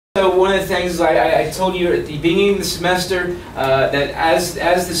one of the things is I told you at the beginning of the semester that as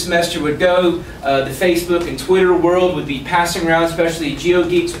the semester would go, the Facebook and Twitter world would be passing around, especially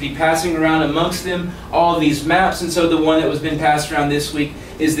GeoGeeks would be passing around amongst them all of these maps. And so the one that was been passed around this week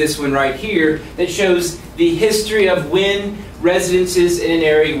is this one right here that shows the history of when residences in an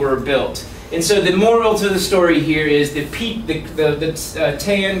area were built. And so the moral to the story here is the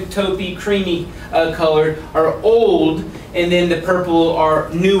tan, taupey, creamy color are old, and then the purple are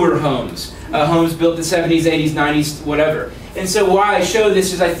newer homes. Homes built in the 70s, 80s, 90s, whatever. And so why I show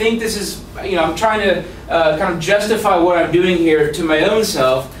this is I think this is, I'm trying to kind of justify what I'm doing here to my own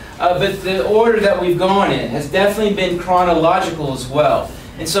self, but the order that we've gone in has definitely been chronological as well.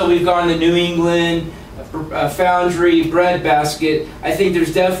 And so we've gone to New England, Foundry, Breadbasket. I think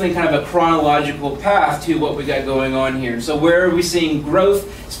there's definitely kind of a chronological path to what we got going on here. So where are we seeing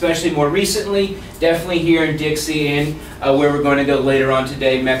growth, especially more recently? Definitely here in Dixie, and where we're going to go later on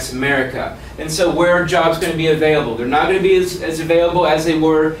today, Mex America. And so where are jobs going to be available? They're not going to be as available as they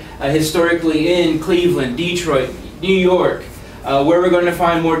were historically in Cleveland, Detroit, New York. Where we're going to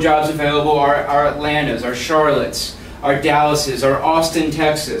find more jobs available are our Atlantas, our Charlottes, our Dallases, our Austin,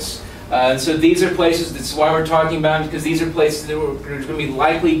 Texas. So these are places, that's why we're talking about them, because these are places that are going to be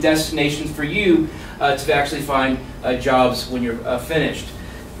likely destinations for you to actually find jobs when you're finished.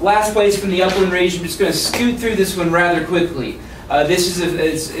 Last place from the upland region, I'm just going to scoot through this one rather quickly. This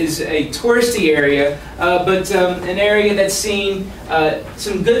is a touristy area, but an area that's seen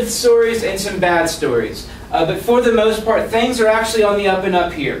some good stories and some bad stories. But for the most part, things are actually on the up and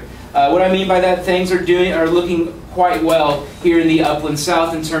up here. What I mean by that, things are looking quite well here in the upland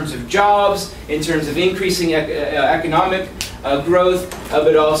south in terms of jobs, in terms of increasing economic growth,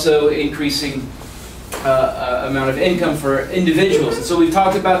 but also increasing amount of income for individuals. And so we've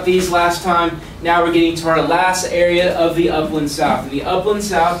talked about these last time. Now we're getting to our last area of the upland south. In the upland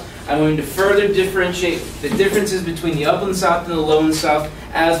south, I'm going to further differentiate the differences between the upland south and the lowland south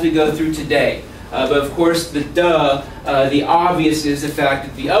as we go through today. But of course, the obvious is the fact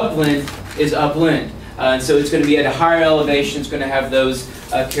that the upland is upland. And so it's going to be at a higher elevation. It's going to have those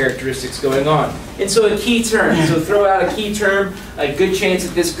characteristics going on. And so a key term. So throw out a key term. A good chance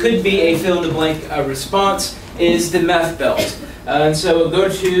that this could be a fill-in-the-blank response is the meth belt. And so go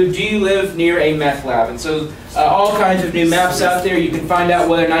to, do you live near a meth lab? And so all kinds of new maps out there. You can find out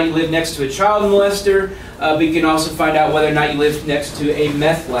whether or not you live next to a child molester. But you can also find out whether or not you live next to a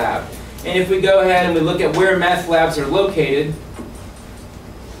meth lab. And if we go ahead and we look at where meth labs are located,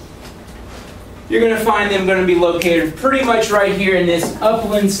 you're going to find them going to be located pretty much right here in this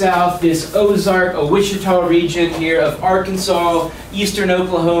upland south, this Ozark, Wichita region here of Arkansas, eastern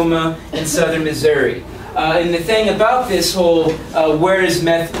Oklahoma, and southern Missouri. And the thing about this whole where is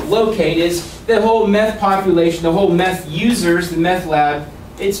meth located is the whole meth population, the whole meth users, the meth lab,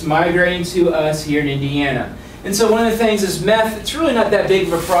 it's migrating to us here in Indiana. And so one of the things is meth, it's really not that big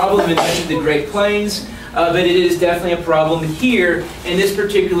of a problem in much of the Great Plains, but it is definitely a problem here in this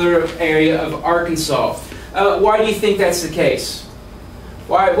particular area of Arkansas. Why do you think that's the case?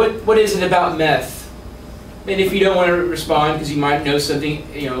 Why? What is it about meth? And if you don't want to respond because you might know something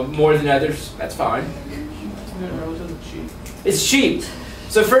more than others, that's fine. It's cheap.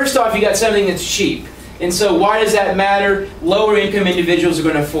 So first off, you got something that's cheap. And so why does that matter? Lower income individuals are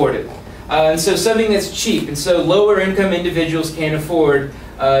going to afford it. And so something that's cheap, and so lower income individuals can't afford,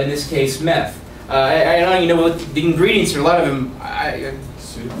 in this case, meth. I don't even know what the ingredients are. A lot of them,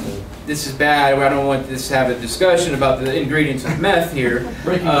 this is bad. I don't want this to have a discussion about the ingredients of meth here.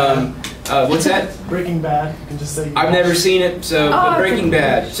 What's that? Breaking Bad. You can just say. I've never seen it, so but Breaking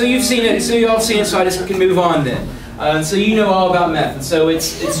Bad. So you've seen it, so you all seen it, so I just can move on then. So you know all about meth, and so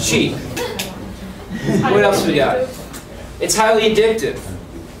it's cheap. What else we got? It's highly addictive.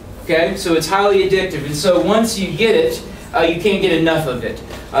 Okay, so it's highly addictive, and so once you get it, you can't get enough of it.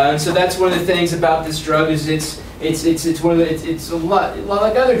 And so that's one of the things about this drug is it's a lot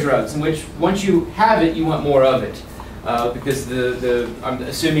like other drugs, in which once you have it, you want more of it, because I'm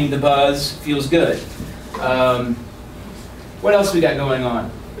assuming the buzz feels good. What else we got going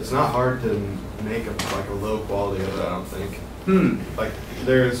on? It's not hard to make a low quality of it, I don't think. Like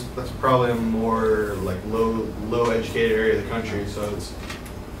that's probably a more like low educated area of the country, so it's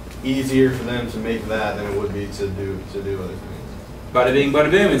easier for them to make that than it would be to do other things. Bada bing, bada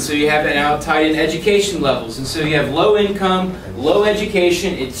boom. And so you have it now tied in education levels. And so you have low income, low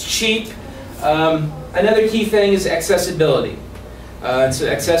education, it's cheap. Another key thing is accessibility. And so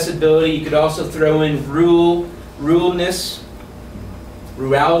accessibility, you could also throw in ruralness.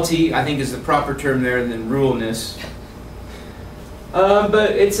 Rurality, I think, is the proper term there than ruralness.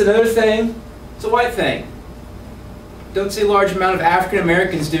 But it's another thing. It's a white thing. don't see a large amount of African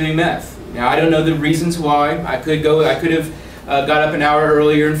Americans doing meth. Now, I don't know the reasons why. I could have got up an hour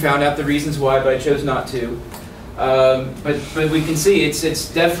earlier and found out the reasons why, but I chose not to. But we can see it's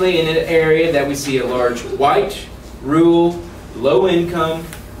definitely in an area that we see a large white, rural, low income,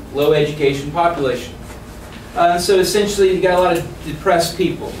 low education population. So essentially, you got a lot of depressed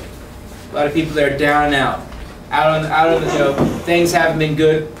people, a lot of people that are down and out. Things haven't been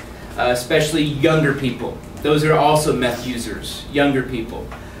good, especially younger people. Those are also meth users, younger people.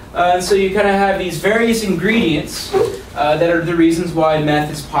 So you kind of have these various ingredients that are the reasons why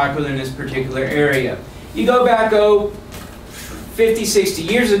meth is popular in this particular area. You go back, 50, 60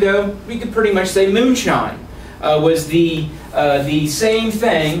 years ago, we could pretty much say moonshine was the same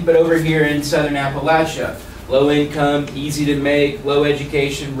thing, but over here in southern Appalachia. Low income, easy to make, low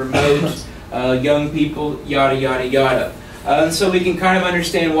education, remote, young people, yada, yada, yada. So we can kind of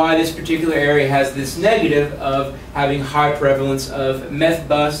understand why this particular area has this negative of having high prevalence of meth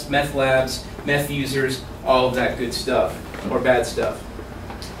busts, meth labs, meth users, all of that good stuff, or bad stuff.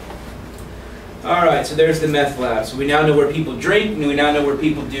 Alright, so there's the meth lab. So we now know where people drink, and we now know where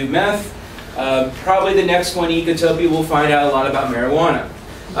people do meth. Probably the next one, IUPUI, we'll find out a lot about marijuana.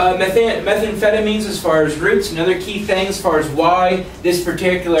 Methamphetamines as far as roots, another key thing as far as why this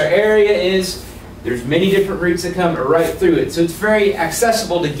particular area is, there's many different routes that come right through it. So it's very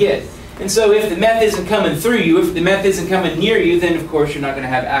accessible to get. And so if the meth isn't coming through you, if the meth isn't coming near you, then of course you're not going to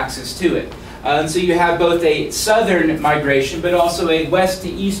have access to it. So you have both a southern migration, but also a west to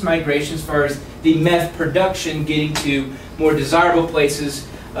east migration as far as the meth production getting to more desirable places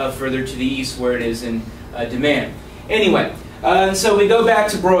further to the east where it is in demand. Anyway, so we go back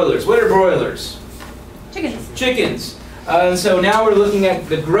to broilers. What are broilers? Chickens. Chickens. So now we're looking at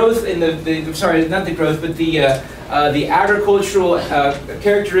the growth in sorry, not the growth, but the agricultural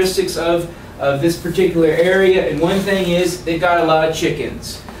characteristics of this particular area. And one thing is they've got a lot of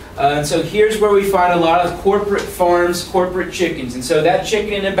chickens. And so here's where we find a lot of corporate farms, corporate chickens. And so that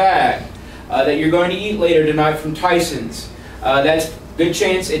chicken in a bag that you're going to eat later tonight from Tyson's, that's good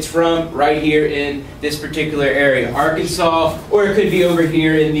chance it's from right here in this particular area, Arkansas, or it could be over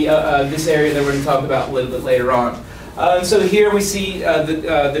here in the this area that we're going to talk about a little bit later on. So here we see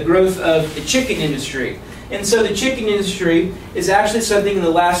the growth of the chicken industry. And so the chicken industry is actually something in the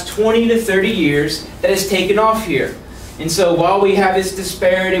last 20 to 30 years that has taken off here. And so while we have this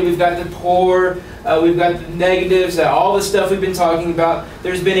disparity, we've got the poor, we've got the negatives, all the stuff we've been talking about,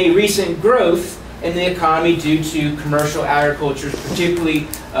 there's been a recent growth in the economy due to commercial agriculture, particularly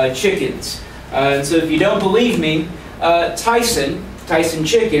chickens. And so if you don't believe me, Tyson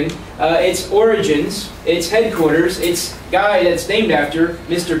Chicken, its origins, its headquarters, its guy that's named after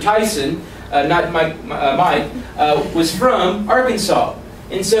Mr. Tyson, not Mike, was from Arkansas.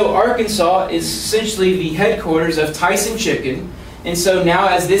 And so Arkansas is essentially the headquarters of Tyson Chicken. And so now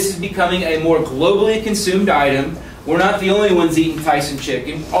as this is becoming a more globally consumed item, we're not the only ones eating Tyson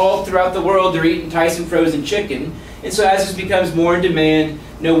Chicken. All throughout the world they're eating Tyson frozen chicken. And so as this becomes more in demand,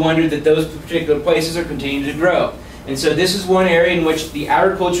 no wonder that those particular places are continuing to grow. And so this is one area in which the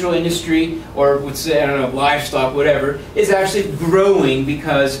agricultural industry, or would say, I don't know, livestock, whatever, is actually growing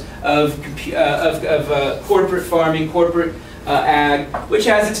because of corporate farming, corporate ag, which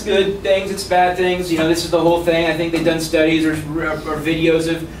has its good things, its bad things. You know, this is the whole thing. I think they've done studies or videos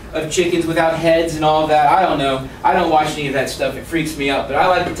of chickens without heads and all of that. I don't know. I don't watch any of that stuff. It freaks me out. But I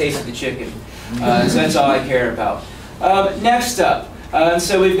like the taste of the chicken. So that's all I care about. Next up.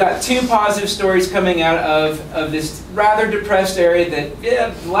 So we've got two positive stories coming out of this rather depressed area that,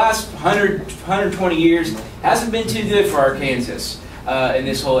 the last 120 years hasn't been too good for Arkansas in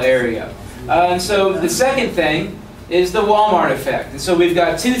this whole area. So the second thing is the Walmart effect. And so we've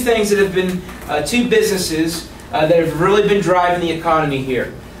got two things that have been, two businesses that have really been driving the economy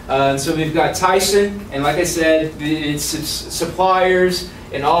here. So we've got Tyson, and like I said, its suppliers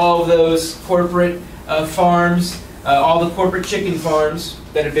and all of those corporate farms, all the corporate chicken farms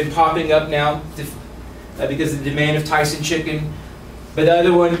that have been popping up now because of the demand of Tyson Chicken. But the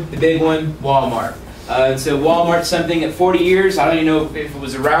other one, the big one, Walmart. So Walmart's something at 40 years, I don't even know if it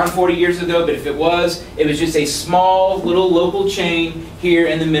was around 40 years ago, but if it was just a small little local chain here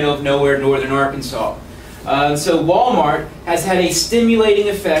in the middle of nowhere, northern Arkansas. So Walmart has had a stimulating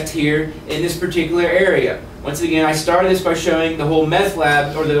effect here in this particular area. Once again, I started this by showing the whole meth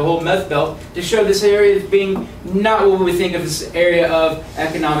lab, or the whole meth belt, to show this area as being not what we think of as an area of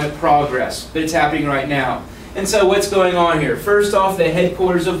economic progress, but it's happening right now. And so what's going on here? First off, the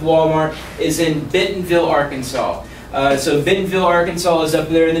headquarters of Walmart is in Bentonville, Arkansas. So Bentonville, Arkansas is up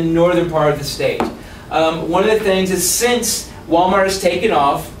there in the northern part of the state. One of the things is since Walmart has taken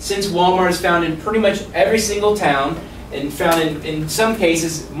off, since Walmart is found in pretty much every single town, and found in some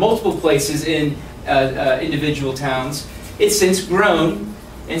cases, multiple places in individual towns. It's since grown,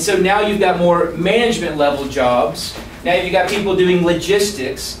 and so now you've got more management level jobs. Now you've got people doing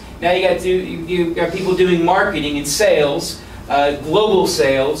logistics. Now you've got people doing marketing and sales, global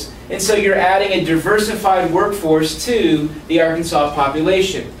sales, and so you're adding a diversified workforce to the Arkansas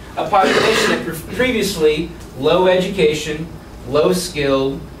population. A population that previously low education, low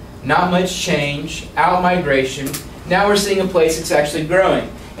skilled, not much change, out migration. Now we're seeing a place that's actually growing.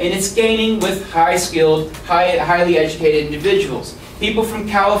 And it's gaining with high skilled, highly educated individuals. People from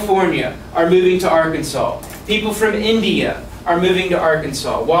California are moving to Arkansas. People from India are moving to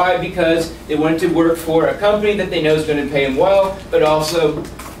Arkansas. Why? Because they want to work for a company that they know is going to pay them well, but also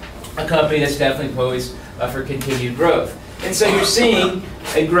a company that's definitely poised for continued growth. And so you're seeing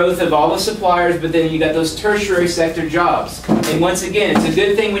a growth of all the suppliers, but then you got those tertiary sector jobs. And once again, it's a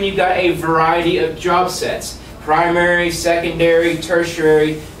good thing when you've got a variety of job sets. Primary, secondary,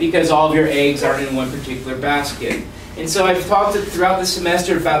 tertiary, because all of your eggs aren't in one particular basket. And so I've talked throughout the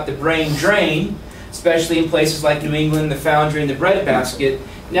semester about the brain drain, especially in places like New England, the foundry, and the breadbasket.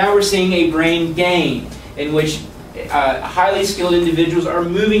 Now we're seeing a brain gain, in which highly skilled individuals are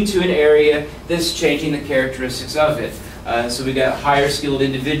moving to an area that's changing the characteristics of it. So we got higher skilled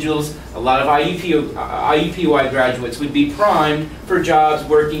individuals. A lot of IUPUI graduates would be primed for jobs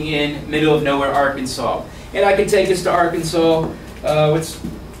working in middle of nowhere Arkansas. And I can take us to Arkansas. I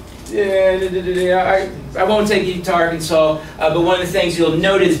won't take you to Arkansas, but one of the things you'll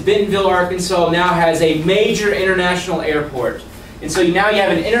notice, Bentonville, Arkansas now has a major international airport. And so now you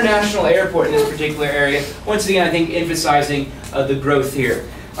have an international airport in this particular area. Once again, I think emphasizing the growth here.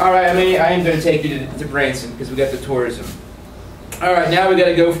 All right, I am going to take you to Branson because we got the tourism. All right, now we got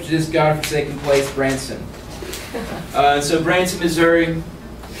to go to this godforsaken place, Branson. So Branson, Missouri.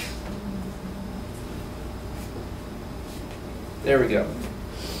 There we go.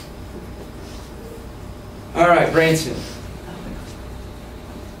 All right, Branson.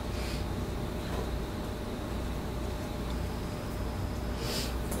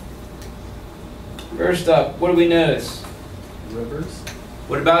 First up, what do we notice? Rivers.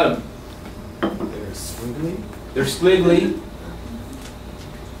 What about them? They're squiggly. They're squiggly.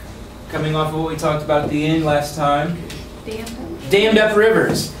 Coming off of what we talked about at the end last time. Dammed up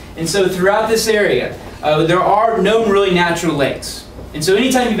rivers. And so throughout this area, there are no really natural lakes. And so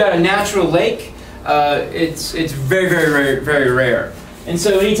anytime you've got a natural lake, it's very, very, very rare. And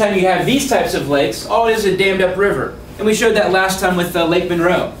so anytime you have these types of lakes, all it is a dammed up river. And we showed that last time with Lake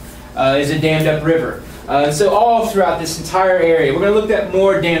Monroe, is a dammed up river. So all throughout this entire area, we're going to look at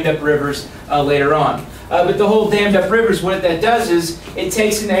more dammed up rivers later on. But the whole dammed up rivers, what that does is it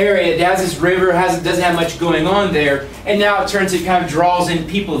takes an area that has this river, doesn't have much going on there, and now it kind of draws in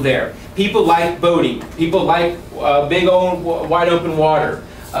people there. People like boating. People like big old wide open water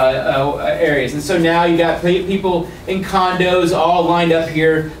areas. And so now you got people in condos all lined up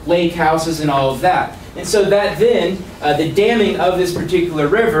here, lake houses and all of that. And so that then, the damming of this particular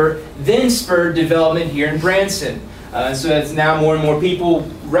river then spurred development here in Branson. So that's now more and more people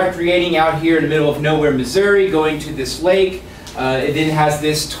recreating out here in the middle of nowhere, Missouri, going to this lake. It then has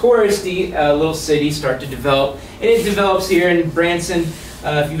this touristy little city start to develop. And it develops here in Branson.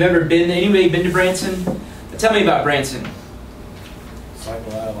 If you've ever been, anybody been to Branson? Tell me about Branson. It's like a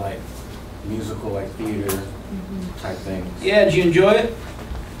lot of like musical, like theater type things. Yeah, did you enjoy it?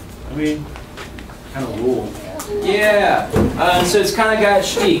 I mean, kind of rural. Yeah, so it's kind of got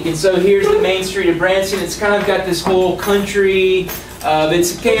chic. And so here's the main street of Branson. It's kind of got this whole country, but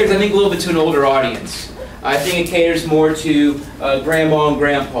it caters, I think, a little bit to an older audience. I think it caters more to grandma and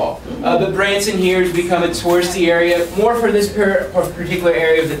grandpa. But Branson here has become a touristy area, more for this particular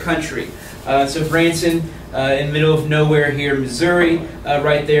area of the country. So Branson, in the middle of nowhere here in Missouri,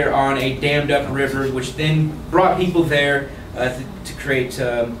 right there on a dammed up river, which then brought people there to create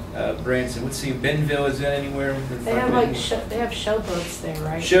Branson. Let's see, Bentonville, is that anywhere? They have like they have showboats there,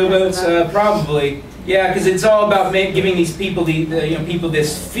 right? Showboats, probably. Yeah, because it's all about giving these people people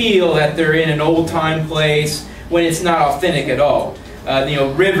this feel that they're in an old time place when it's not authentic at all.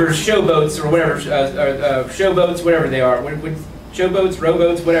 Rivers, showboats, or whatever, showboats, whatever they are, showboats,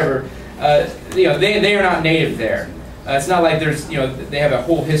 rowboats, whatever. They are not native there. It's not like there's they have a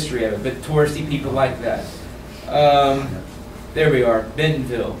whole history of it, but touristy people like that. There we are,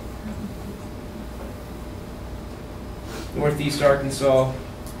 Bentonville, Northeast Arkansas.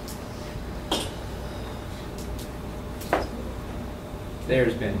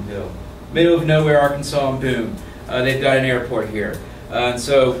 There's Bentonville. Middle of nowhere, Arkansas, and boom, they've got an airport here.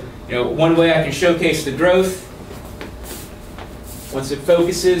 So, one way I can showcase the growth, once it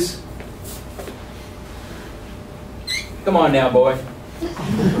focuses, Come on now, boy.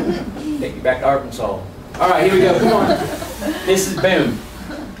 Take you back to Arkansas. All right, here we go. Come on. This is boom.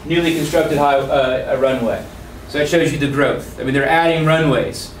 Newly constructed runway. So that shows you the growth. I mean, they're adding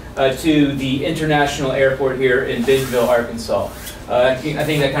runways to the international airport here in Bentonville, Arkansas. I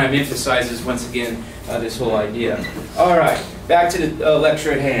think that kind of emphasizes, once again, this whole idea. All right, back to the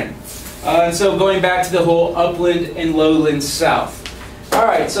lecture at hand. And so going back to the whole upland and lowland south. All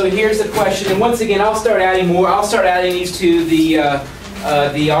right, so here's the question. And once again, I'll start adding more. I'll start adding these to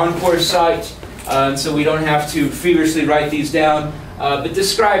the Encore site, so we don't have to feverishly write these down. But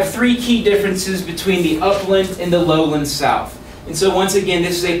describe 3 key differences between the upland and the lowland south. And so once again,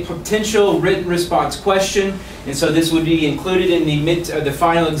 this is a potential written response question, and so this would be included in the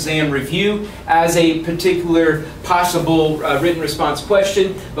final exam review as a particular possible written response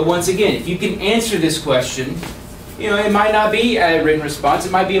question. But once again, if you can answer this question, you know, it might not be a written response,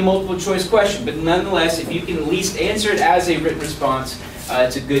 it might be a multiple choice question, but nonetheless, if you can at least answer it as a written response,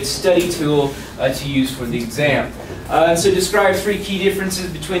 it's a good study tool to use for the exam. So describe 3 key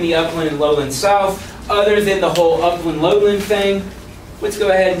differences between the upland and lowland south. Other than the whole upland-lowland thing, let's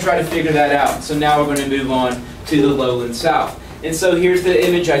go ahead and try to figure that out. So now we're going to move on to the lowland south. And so here's the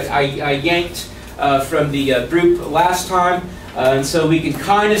image I yanked from the group last time. And so we can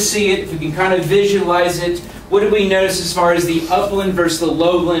kind of see it, we can kind of visualize it. What do we notice as far as the upland versus the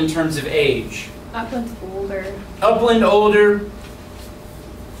lowland in terms of age? Upland's older. Upland older,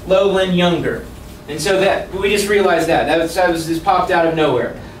 lowland younger. And so that we just realized that was just popped out of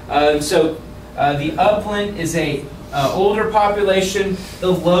nowhere. The upland is a older population,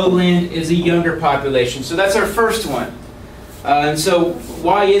 the lowland is a younger population. So that's our first one. And so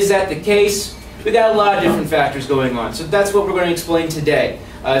why is that the case? We've got a lot of different factors going on. So that's what we're going to explain today.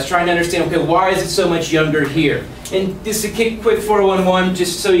 Is trying to understand, okay, why is it so much younger here? And just a quick 411,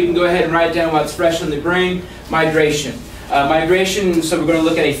 just so you can go ahead and write down what's fresh on the brain, migration. Migration, so we're going to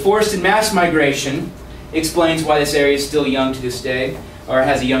look at a forced and mass migration, explains why this area is still young to this day, or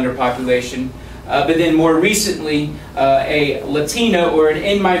has a younger population. But then more recently, a Latino or an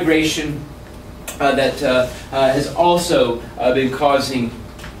in-migration that has also been causing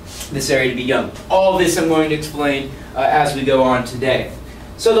this area to be young. All this I'm going to explain as we go on today.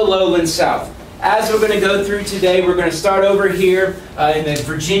 So the lowland south. As we're going to go through today, we're going to start over here in the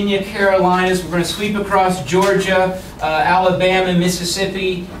Virginia, Carolinas. We're going to sweep across Georgia, Alabama,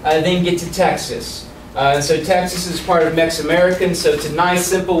 Mississippi, then get to Texas. So Texas is part of Mex-American, so it's a nice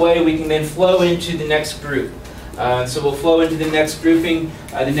simple way we can then flow into the next group. So we'll flow into the next grouping,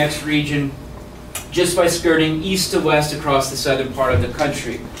 the next region, just by skirting east to west across the southern part of the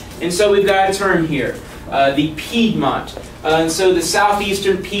country. And so we've got a term here, the Piedmont. And so the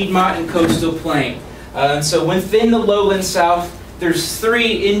southeastern Piedmont and coastal plain. So within the lowland south, there's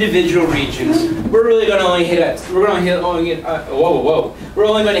 3 individual regions. We're really going to only hit. We're only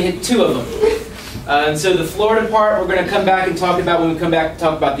going to hit 2 of them. So the Florida part, we're going to come back and talk about when we come back to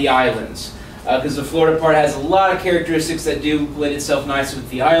talk about the islands, because the Florida part has a lot of characteristics that do blend itself nicely with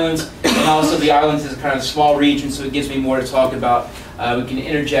the islands, and also the islands is a kind of small region, so it gives me more to talk about. We can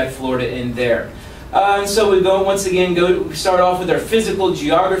interject Florida in there. And so we go once again. We start off with our physical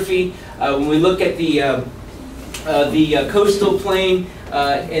geography. When we look at the coastal plain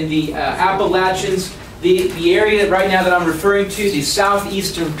and the Appalachians, the area right now that I'm referring to, the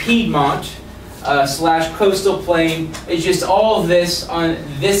southeastern Piedmont slash coastal plain, is just all of this on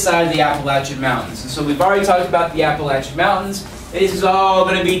this side of the Appalachian Mountains. And so we've already talked about the Appalachian Mountains. This is all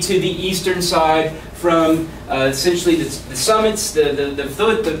going to be to the eastern side, from essentially the summits,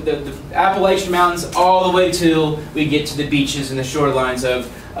 the Appalachian Mountains, all the way till we get to the beaches and the shorelines of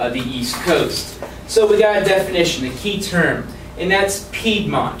the East Coast. So we got a definition, a key term, and that's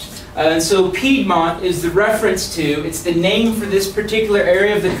Piedmont. And so Piedmont is the reference to, it's the name for this particular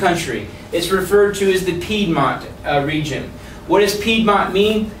area of the country. It's referred to as the Piedmont region. What does Piedmont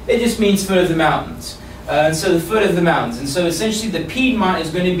mean? It just means foot of the mountains. And so the foot of the mountains. And so essentially the Piedmont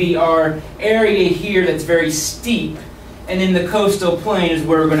is going to be our area here that's very steep, and then the coastal plain is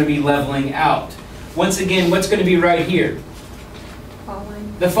where we're going to be leveling out. Once again, what's going to be right here? Fall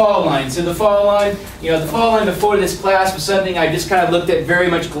line. The fall line. So the fall line, the fall line before this class was something I just kind of looked at very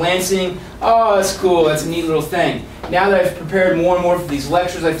much glancing. Oh, that's cool, that's a neat little thing. Now that I've prepared more and more for these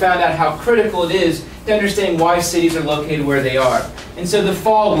lectures, I found out how critical it is to understand why cities are located where they are. And so the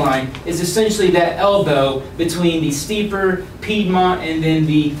fall line is essentially that elbow between the steeper Piedmont and then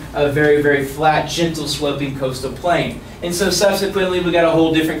the very, very flat, gentle sloping coastal plain. And so subsequently we got a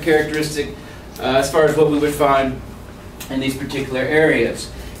whole different characteristic as far as what we would find in these particular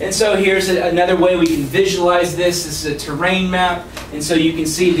areas. And so here's another way we can visualize this. This is a terrain map. And so you can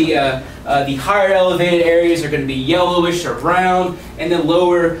see the higher elevated areas are going to be yellowish or brown, and the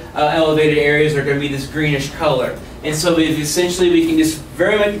lower elevated areas are going to be this greenish color. And so we can just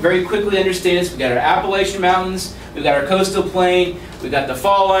very quickly understand this. We've got our Appalachian Mountains, we've got our coastal plain, we've got the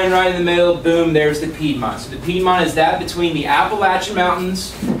fall line right in the middle, boom, there's the Piedmont. So the Piedmont is that between the Appalachian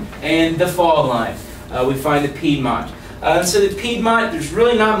Mountains and the fall line. We find the Piedmont. So the Piedmont, there's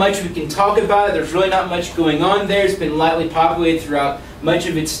really not much we can talk about it. There's really not much going on there. It's been lightly populated throughout much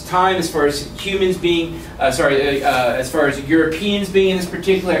of its time as far as humans being, as far as Europeans being in this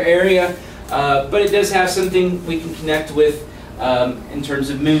particular area. But it does have something we can connect with in terms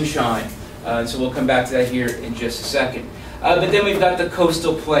of moonshine. So we'll come back to that here in just a second. But then we've got the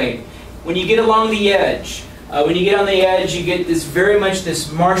coastal plain. When you get along the edge, you get this very much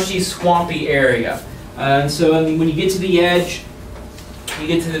this marshy, swampy area. And so when you get to the edge, you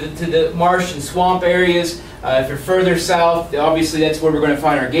get to the marsh and swamp areas. If you're further south, obviously that's where we're going to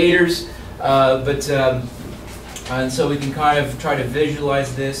find our gators. And so we can kind of try to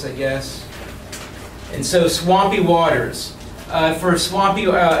visualize this, I guess. And so swampy waters. For swampy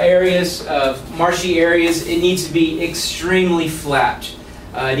areas, marshy areas, it needs to be extremely flat.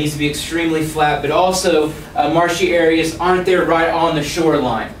 It needs to be extremely flat, but also marshy areas aren't there right on the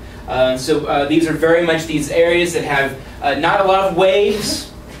shoreline. So these are very much these areas that have not a lot of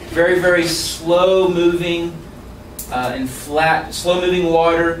waves, very slow moving and flat, slow moving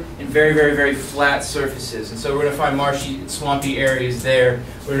water, and very flat surfaces. And so we're going to find marshy, swampy areas there.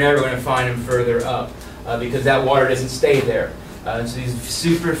 We're never going to find them further up because that water doesn't stay there. So these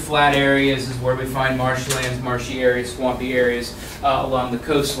super flat areas is where we find marshlands, marshy areas, swampy areas along the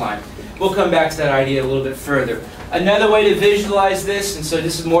coastline. We'll come back to that idea a little bit further. Another way to visualize this, and so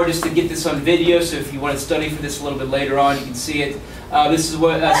this is more just to get this on video, so if you want to study for this a little bit later on, you can see it. This is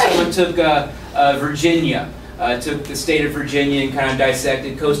what someone took Virginia, took the state of Virginia and kind of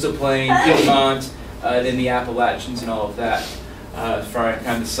dissected coastal plain, Piedmont, then the Appalachians and all of that, for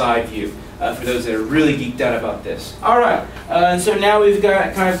kind of the side view. For those that are really geeked out about this. All right, so now we've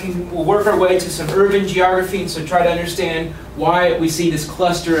got we'll work our way to some urban geography, and so try to understand why we see this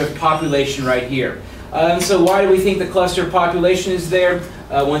cluster of population right here. So why do we think the cluster of population is there?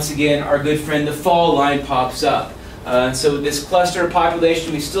 Once again, our good friend the fall line pops up. So this cluster of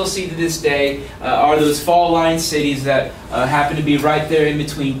population we still see to this day are those fall line cities that happen to be right there in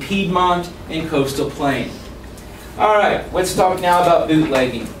between Piedmont and coastal plain. All right, let's talk now about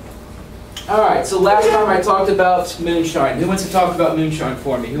bootlegging. Alright, so last time I talked about moonshine. Who wants to talk about moonshine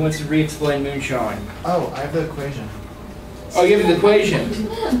for me? Who wants to re-explain moonshine? Oh, I have the equation. Oh, you have the equation?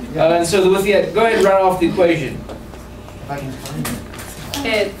 And so go ahead and run off the equation. If I can find it.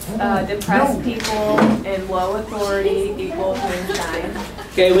 It's depressed people and low authority equals moonshine.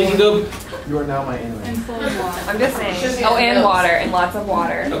 Okay, we can go... You are now my enemy. I'm just saying. Oh, and water, and lots of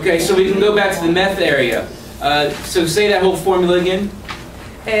water. Okay, so we can go back to the meth area. So say that whole formula again.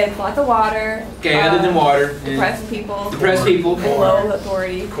 It's lots of water. Okay, other than water. Depressed people. Depressed people. And low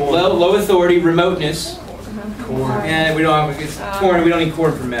authority. Low authority, remoteness. Corn. And we don't have corn. We don't need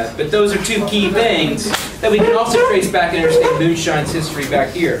corn for meth. But those are two key things that we can also trace back and understand moonshine's history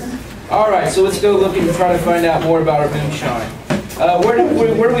back here. All right, so let's go look and try to find out more about our moonshine.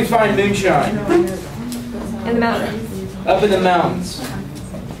 Where do we find moonshine? In the mountains. Up in the mountains.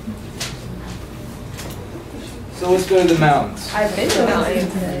 So let's go to the mountains. I've been to the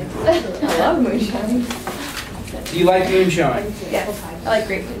mountains. I love moonshine. Do you like moonshine? Yes, I like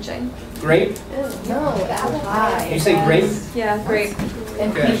grape moonshine. Grape? No, apple pie. You say grape? Yeah, grape.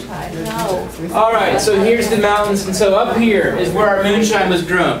 And Okay. peach pie. No. All right, so here's the mountains, and so up here is where our moonshine was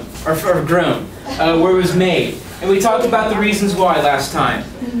grown, where it was made. And we talked about the reasons why last time.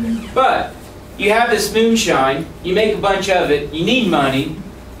 But you have this moonshine, you make a bunch of it, you need money.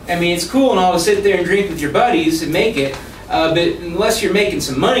 I mean, it's cool and all to sit there and drink with your buddies and make it, but unless you're making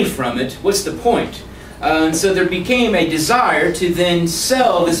some money from it, what's the point? And so there became a desire to then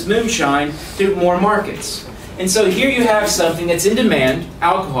sell this moonshine to more markets. And so here you have something that's in demand,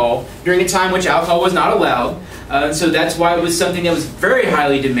 alcohol, during a time which alcohol was not allowed. And so that's why it was something that was very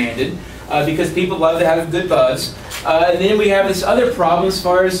highly demanded, because people love to have a good buzz. And then we have this other problem as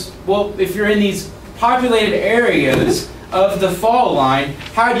far as, well, if you're in these populated areas of the fall line,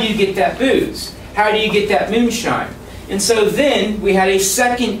 how do you get that booze? How do you get that moonshine? And so then we had a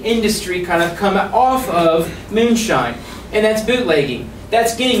second industry kind of come off of moonshine, and that's bootlegging.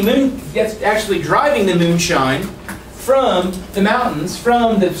 That's that's actually driving the moonshine from the mountains,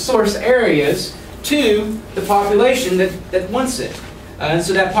 from the source areas, to the population that wants it. And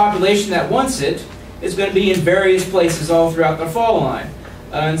so that population that wants it is going to be in various places all throughout the fall line.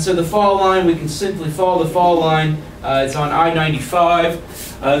 And so the fall line, we can simply follow the fall line. It's on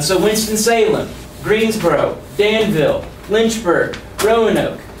I-95. So Winston-Salem, Greensboro, Danville, Lynchburg,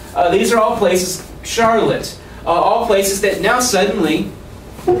 Roanoke. These are all places, Charlotte, all places that now suddenly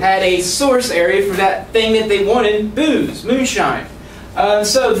had a source area for that thing that they wanted, booze, moonshine.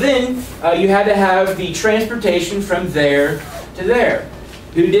 So then you had to have the transportation from there to there.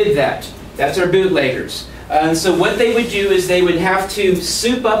 Who did that? That's our bootleggers. So what they would do is they would have to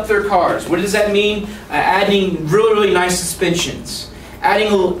soup up their cars. What does that mean? Adding really, really nice suspensions. Adding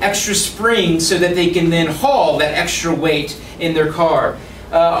a little extra spring so that they can then haul that extra weight in their car.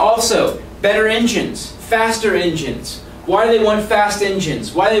 Also, better engines, faster engines. Why do they want fast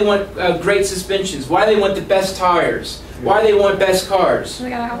engines? Why do they want great suspensions? Why do they want the best tires? Why do they want best cars? We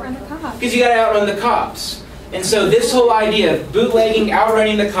gotta outrun the cops. Because you got to outrun the cops. And so this whole idea of bootlegging,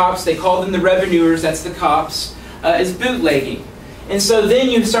 outrunning the cops, they call them the revenuers, that's the cops, is bootlegging. And so then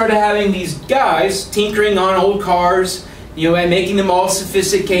you started having these guys tinkering on old cars, and making them all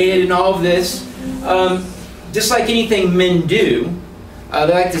sophisticated and all of this. Just like anything men do,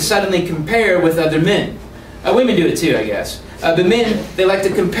 they like to suddenly compare with other men. Women do it too, I guess. But men, they like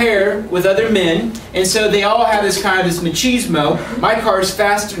to compare with other men, and so they all have this kind of this machismo. My car's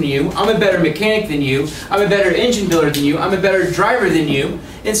faster than you, I'm a better mechanic than you, I'm a better engine builder than you, I'm a better driver than you.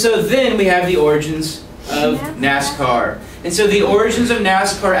 And so then we have the origins of NASCAR. And so the origins of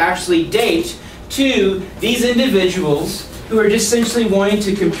NASCAR actually date to these individuals who are just essentially wanting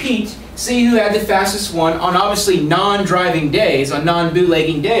to compete, see who had the fastest one on obviously non-driving days, on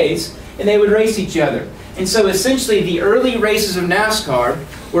non-bootlegging days, and they would race each other. And so essentially the early races of NASCAR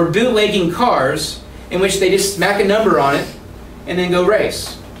were bootlegging cars in which they just smack a number on it and then go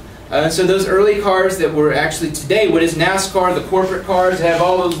race. So those early cars that were actually today, what is NASCAR, the corporate cars that have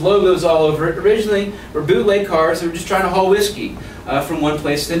all those logos all over it, originally were bootleg cars that were just trying to haul whiskey from one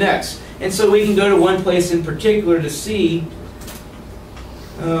place to the next. And so we can go to one place in particular to see,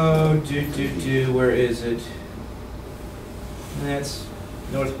 where is it? And that's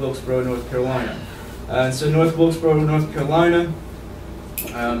North Wilkesboro, North Carolina. So North Wilkesboro, North Carolina.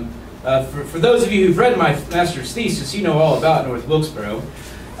 For those of you who've read my master's thesis, you know all about North Wilkesboro.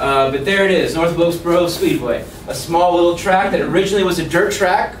 But there it is, North Wilkesboro Speedway. A small little track that originally was a dirt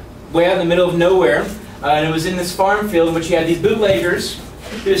track, way out in the middle of nowhere. And it was in this farm field in which you had these bootleggers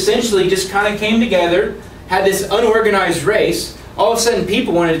who essentially just kind of came together, had this unorganized race. All of a sudden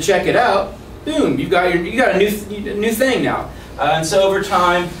people wanted to check it out. Boom, you got a new thing now. And so over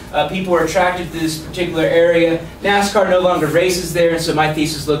time, people were attracted to this particular area. NASCAR no longer races there, and so my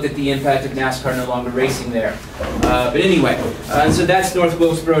thesis looked at the impact of NASCAR no longer racing there. But anyway, and so that's North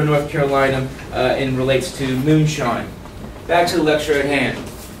Wilkesboro, North Carolina, and relates to moonshine. Back to the lecture at hand.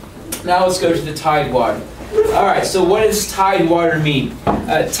 Now let's go to the Tidewater. All right, so what does Tidewater mean?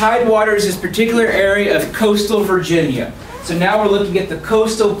 Tidewater is this particular area of coastal Virginia. So now we're looking at the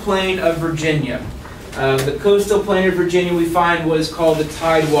coastal plain of Virginia. The coastal plain of Virginia we find was called the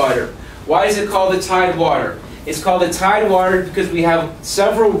Tidewater. Why is it called the Tidewater? It's called the Tidewater because we have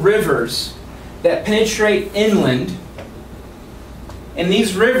several rivers that penetrate inland, and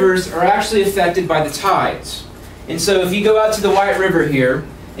these rivers are actually affected by the tides. And so if you go out to the White River here,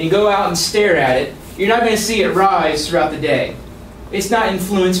 and go out and stare at it, you're not going to see it rise throughout the day. It's not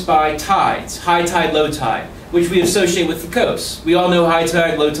influenced by tides, high tide, low tide, which we associate with the coast. We all know high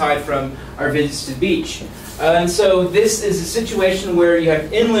tide, low tide from our visits to the beach. And so this is a situation where you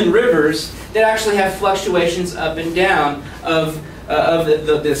have inland rivers that actually have fluctuations up and down of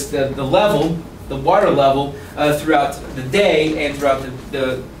the level, the water level, throughout the day and throughout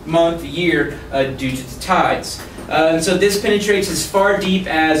the month, the year, due to the tides. And so this penetrates as far deep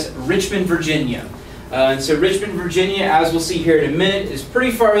as Richmond, Virginia. And so Richmond, Virginia, as we'll see here in a minute, is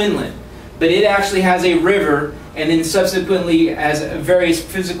pretty far inland. But it actually has a river, and then subsequently has a various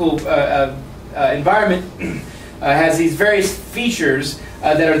physical environment, has these various features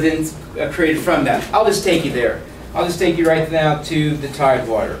that are then created from that. I'll just take you there. I'll just take you right now to the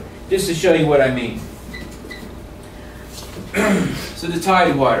Tidewater, just to show you what I mean. So the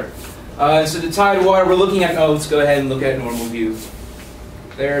Tidewater. So the Tidewater, we're looking at, let's go ahead and look at normal view.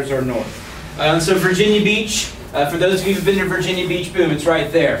 There's our north. So Virginia Beach, for those of you who've been to Virginia Beach, boom, it's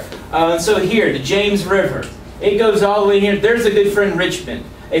right there. So here, the James River, it goes all the way here. There's a good friend, Richmond,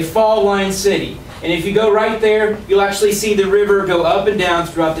 a fall line city. And if you go right there, you'll actually see the river go up and down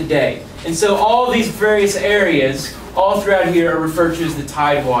throughout the day. And so all these various areas, all throughout here, are referred to as the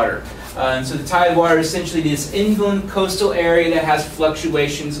Tidewater. And so the Tidewater is essentially this inland coastal area that has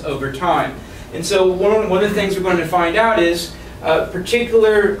fluctuations over time. And so one of the things we're going to find out is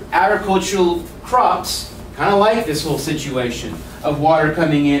particular agricultural crops kind of like this whole situation of water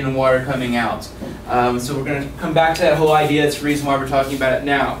coming in and water coming out. So we're going to come back to that whole idea. That's the reason why we're talking about it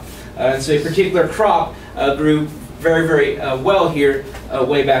now. So a particular crop grew very, very well here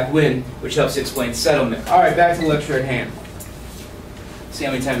way back when, which helps explain settlement. All right, back to the lecture at hand. See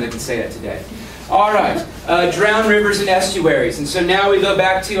how many times I can say that today. All right, drowned rivers and estuaries. And so now we go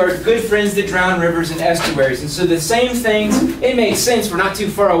back to our good friends, the drowned rivers and estuaries. And so the same things, it makes sense, we're not too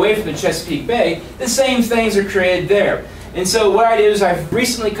far away from the Chesapeake Bay, the same things are created there. And so what I did is I've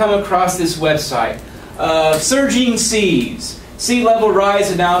recently come across this website, Surging Seas, Sea Level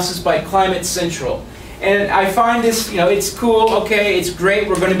Rise Analysis by Climate Central. And I find this, it's cool, okay, it's great,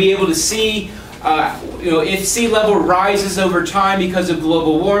 we're going to be able to see if sea level rises over time because of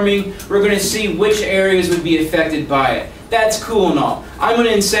global warming, we're going to see which areas would be affected by it. That's cool and all. I'm going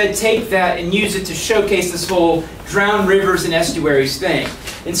to instead take that and use it to showcase this whole drowned rivers and estuaries thing.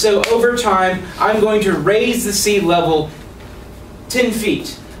 And so over time, I'm going to raise the sea level 10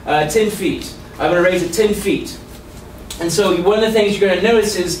 feet. 10 feet. I'm going to raise it 10 feet. And so one of the things you're going to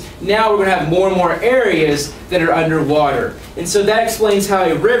notice is now we're going to have more and more areas that are underwater. And so that explains how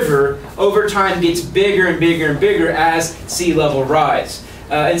a river over time gets bigger and bigger and bigger as sea level rise.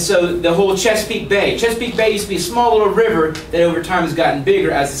 And so the whole Chesapeake Bay used to be a small little river that over time has gotten bigger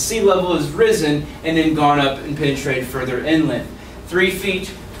as the sea level has risen and then gone up and penetrated further inland. 3 feet,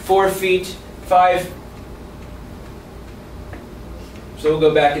 4 feet, 5. So we'll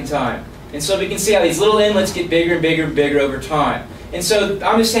go back in time. And so we can see how these little inlets get bigger and bigger and bigger over time. And so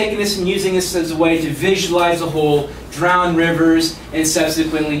I'm just taking this and using this as a way to visualize the whole drowned rivers and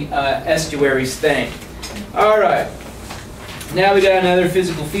subsequently estuaries thing. All right. Now we got another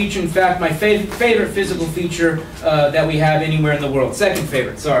physical feature. In fact, my favorite physical feature that we have anywhere in the world. Second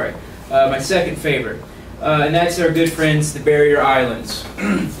favorite, sorry. My second favorite. And that's our good friends, the Barrier Islands.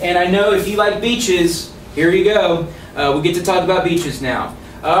 And I know if you like beaches, here you go. We get to talk about beaches now.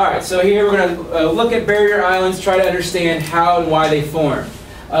 Alright, so here we're going to look at barrier islands, try to understand how and why they form.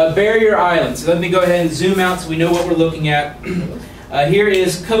 Barrier islands. So let me go ahead and zoom out so we know what we're looking at. Here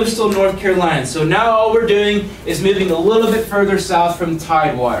is coastal North Carolina. So now all we're doing is moving a little bit further south from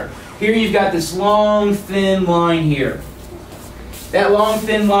tidewater. Here you've got this long, thin line here. That long,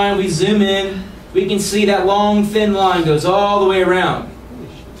 thin line, we zoom in, we can see that long, thin line goes all the way around.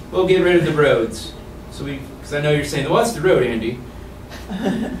 We'll get rid of the roads. So because I know you're saying, well, what's the road, Andy? Are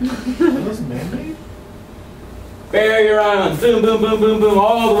those man-made? Barrier Island, boom, boom, boom, boom, boom,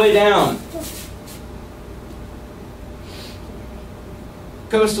 all the way down.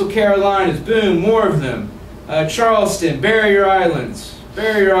 Coastal Carolinas, boom, more of them. Charleston, Barrier Islands,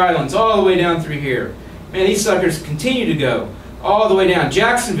 all the way down through here. Man, these suckers continue to go all the way down.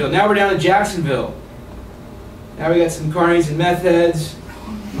 Jacksonville, now we're down to Jacksonville. Now we got some carnies and meth heads.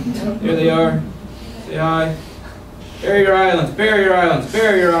 There they are. Say hi. Barrier Islands, Barrier Islands,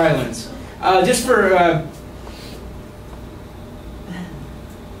 Barrier Islands. Just for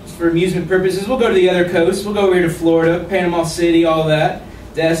amusement purposes, we'll go to the other coast. We'll go over here to Florida, Panama City, all that.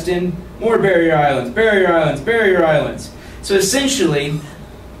 Destin, more Barrier Islands, Barrier Islands, Barrier Islands. So essentially,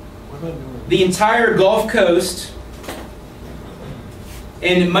 the entire Gulf Coast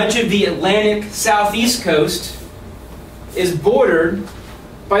and much of the Atlantic southeast coast is bordered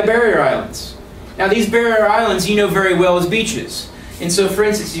by barrier islands. Now these barrier islands you know very well as beaches. And so for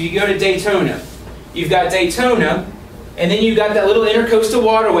instance, if you go to Daytona, you've got Daytona, and then you've got that little intercoastal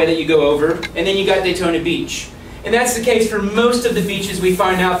waterway that you go over, and then you got Daytona Beach. And that's the case for most of the beaches we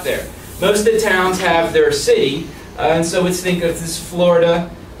find out there. Most of the towns have their city, and so let's think of this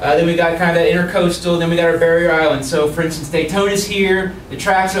Florida, then we got kind of that intercoastal, then we got our barrier island. So for instance, Daytona's here, the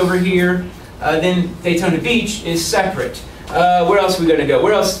track's over here, then Daytona Beach is separate. Where else are we going to go?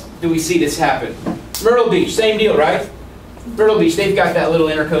 Where else do we see this happen? Myrtle Beach, same deal, right? Myrtle Beach, they've got that little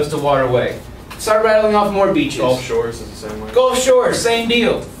intercoastal waterway. Start rattling off more beaches. Gulf Shores is the same way. Gulf Shores, same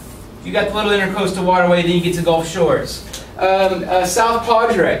deal. You got the little intercoastal waterway, then you get to Gulf Shores. South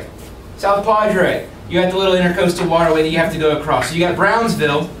Padre. South Padre. You got the little intercoastal waterway that you have to go across. So you got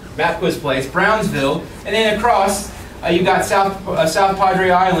Brownsville, map quiz place, Brownsville, and then across you got South Padre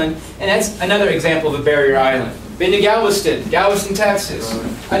Island, and that's another example of a barrier island. Been to Galveston, Texas.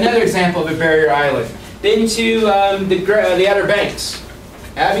 Another example of a barrier island. Been to the Outer Banks.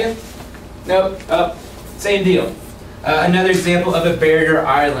 Have you? Nope. Same deal. Another example of a barrier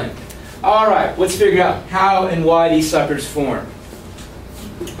island. All right, let's figure out how and why these suckers form.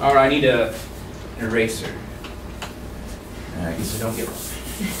 All right, I need an eraser. All right, so don't get one.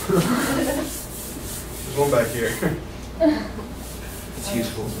 There's one back here. It's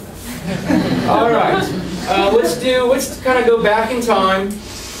useful. All right, let's kind of go back in time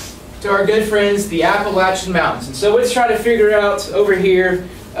to our good friends, the Appalachian Mountains. And so let's try to figure out over here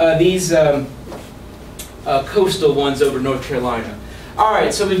these coastal ones over North Carolina. All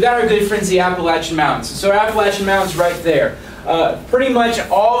right, so we've got our good friends, the Appalachian Mountains. And so our Appalachian Mountains right there. Pretty much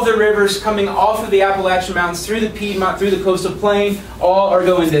all of the rivers coming off of the Appalachian Mountains through the Piedmont, through the coastal plain, all are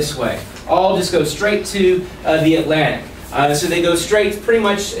going this way. All just go straight to the Atlantic. So they go straight pretty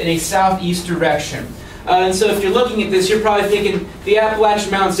much in a southeast direction. And so if you're looking at this, you're probably thinking, the Appalachian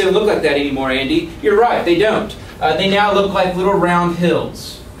Mountains don't look like that anymore, Andy. You're right, they don't. They now look like little round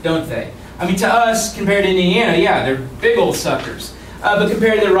hills, don't they? I mean, to us, compared to Indiana, yeah, they're big old suckers. But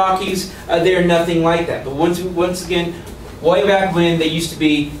compared to the Rockies, they're nothing like that. But once again, way back when, they used to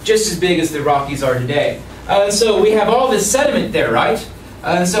be just as big as the Rockies are today. And so we have all this sediment there, right?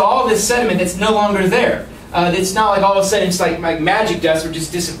 And so all this sediment that's no longer there. It's not like all of a sudden it's like magic dust or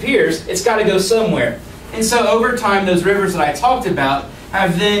just disappears. It's got to go somewhere. And so over time, those rivers that I talked about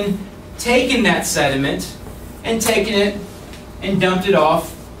have then taken that sediment and taken it and dumped it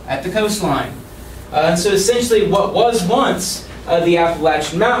off at the coastline. And so essentially what was once the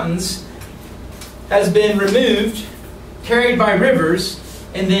Appalachian Mountains has been removed, carried by rivers,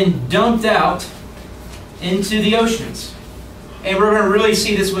 and then dumped out into the oceans. And we're going to really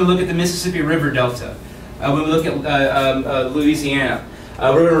see this when we look at the Mississippi River Delta. When we look at Louisiana.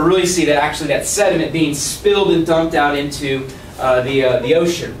 We're going to really see that actually that sediment being spilled and dumped out into the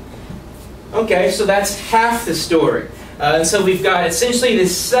ocean. Okay, so that's half the story. And so we've got essentially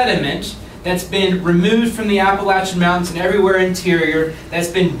this sediment that's been removed from the Appalachian Mountains and everywhere interior that's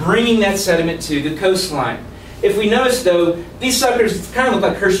been bringing that sediment to the coastline. If we notice, though, these suckers kind of look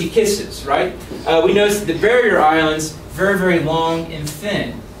like Hershey Kisses, right? We notice that the barrier islands very, very long and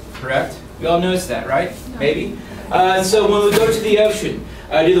thin, correct? We all notice that, right? Maybe? So when we go to the ocean,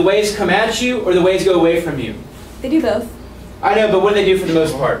 do the waves come at you or the waves go away from you? They do both. I know, but what do they do for the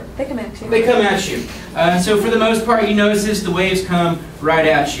most part? They come at you. They come at you. So for the most part, you notice this, the waves come right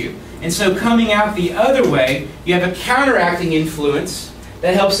at you. And so coming out the other way, you have a counteracting influence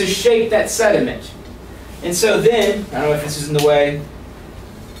that helps to shape that sediment. And so then, I don't know if this is in the way,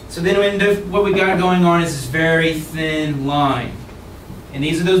 so then what we got going on is this very thin line. And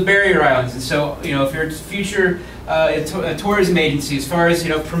these are those barrier islands. And so, you know, if you're a future tourism agency, as far as, you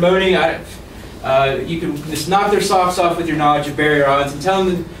know, promoting, you can just knock their socks off with your knowledge of barrier islands and tell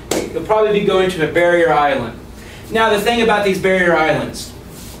them that you'll probably be going to a barrier island. Now, the thing about these barrier islands,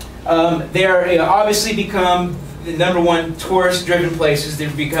 they are obviously become the #1 tourist-driven places.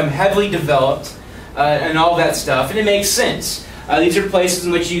 They've become heavily developed and all that stuff, and it makes sense. These are places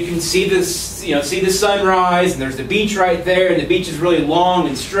in which you can see this, you know, see the sunrise, and there's the beach right there, and the beach is really long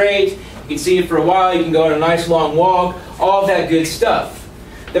and straight. You can see it for a while. You can go on a nice long walk. All of that good stuff.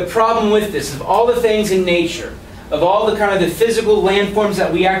 The problem with this, of all the things in nature, of all the kind of the physical landforms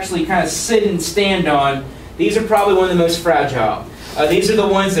that we actually kind of sit and stand on, these are probably one of the most fragile. These are the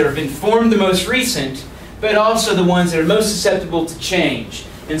ones that have been formed the most recent, but also the ones that are most susceptible to change.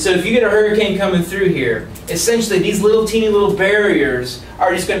 And so if you get a hurricane coming through here, essentially these little teeny little barriers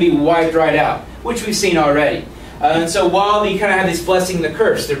are just going to be wiped right out, which we've seen already. And so while you kind of have this blessing and the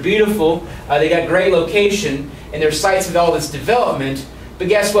curse, they're beautiful, they got great location, and they're sites of all this development, but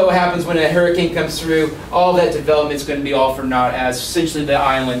guess what happens when a hurricane comes through? All that development is going to be all for naught, as essentially the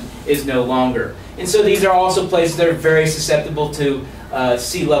island is no longer. And so these are also places that are very susceptible to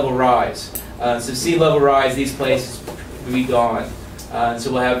sea level rise. So sea level rise, these places will be gone.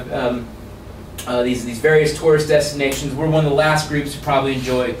 So we'll have these various tourist destinations. We're one of the last groups to probably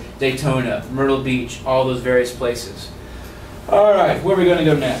enjoy Daytona, Myrtle Beach, all those various places. All right, where are we going to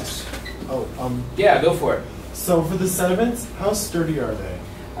go next? Oh, yeah, go for it. So for the sediments, how sturdy are they?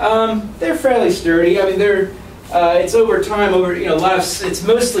 They're fairly sturdy. I mean, they're it's over time, it's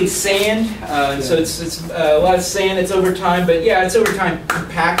mostly sand, so it's a lot of sand. It's over time, but yeah, it's over time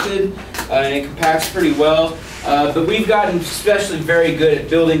compacted, and it compacts pretty well. But we've gotten especially very good at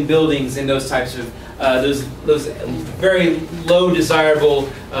building buildings in those types of those very low desirable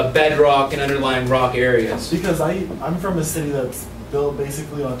bedrock and underlying rock areas. Because I'm from a city that's built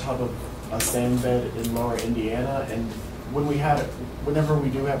basically on top of a sand bed in lower Indiana, and whenever we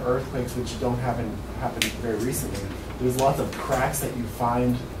do have earthquakes, which don't happen very recently, there's lots of cracks that you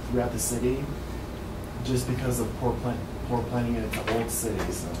find throughout the city just because of poor planning in its old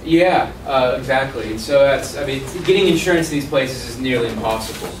city. So. Yeah, exactly. And so getting insurance in these places is nearly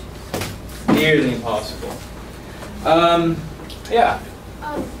impossible. Nearly impossible. Yeah.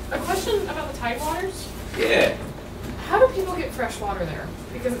 A question about the tidewaters. Yeah. How do people get fresh water there?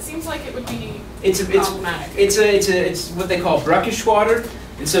 Because it seems like it would be problematic. It's what they call brackish water,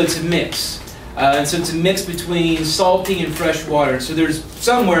 and so it's a mix. And so it's a mix between salty and fresh water. So there's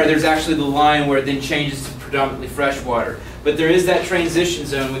actually the line where it then changes to predominantly fresh water. But there is that transition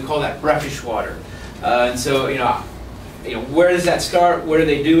zone. We call that brackish water. And so where does that start? What do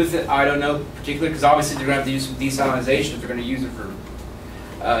they do with it? I don't know particularly, because obviously they're going to have to use some desalinization if they're going to use it for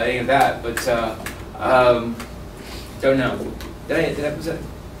any of that. But don't know. Was that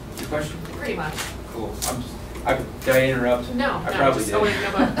your question? Pretty much. Cool. Did I interrupt? No, I probably just did. I want to know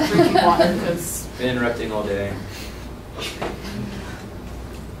about drinking water because Been interrupting all day.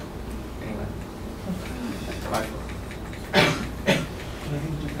 Anyway.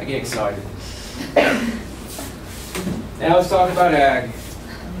 I get excited. Now let's talk about ag.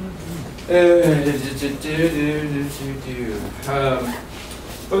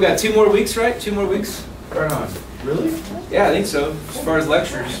 We've got 2 more weeks, right? 2 more weeks? Right on. Really? Yeah, I think so, as far as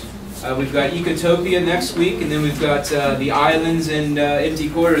lectures. We've got Ecotopia next week, and then we've got the Islands and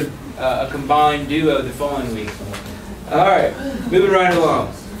Empty Quarter, a combined duo the following week. All right, moving right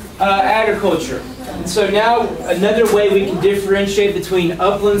along. Agriculture. And so now another way we can differentiate between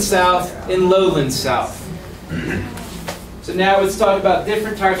upland south and lowland south. So now let's talk about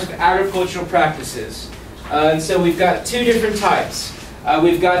different types of agricultural practices. And so we've got 2 different types.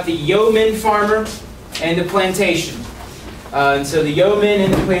 We've got the yeoman farmer and the plantation. And so the yeoman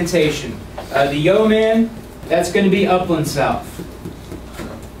and the plantation. The yeoman, that's going to be upland south.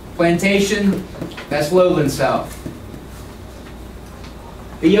 Plantation, that's lowland south.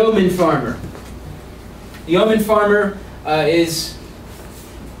 The yeoman farmer. The yeoman farmer is,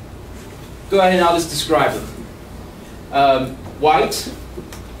 go ahead and I'll just describe him. White,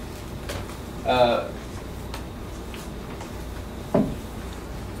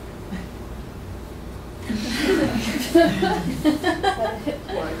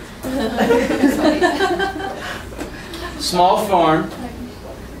 small farm,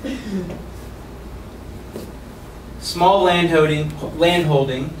 small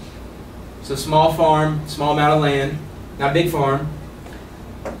landholding, so small farm, small amount of land, not big farm.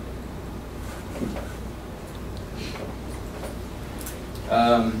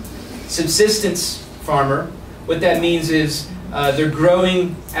 Subsistence farmer, what that means is they're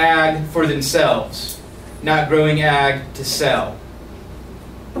growing ag for themselves, not growing ag to sell.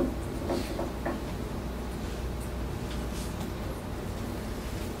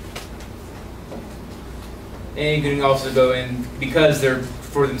 And you can also go in, because they're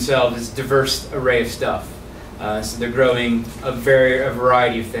for themselves, it's a diverse array of stuff. So they're growing a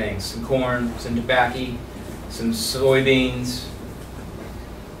variety of things, some corn, some tobacco, some soybeans.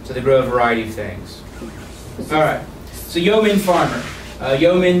 So they grow a variety of things. All right. So yeoman farmer.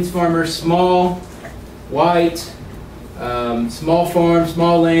 Yeoman farmer, small, white, small farm,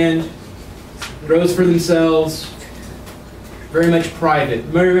 small land, grows for themselves, very much private,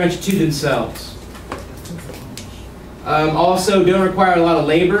 very much to themselves. Also don't require a lot of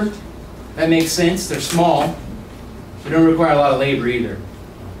labor. That makes sense. They're small. They don't require a lot of labor either.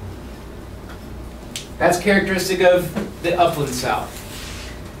 That's characteristic of the upland south.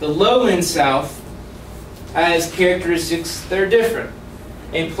 The lowland south has characteristics that are different.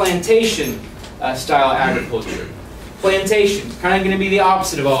 In plantation style agriculture. Plantation, kind of going to be the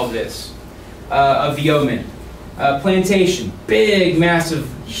opposite of all of this, of the yeoman. Plantation, big, massive,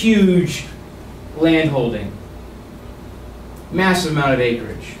 huge landholding. Massive amount of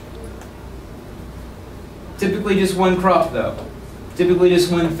acreage. Typically just one crop though. Typically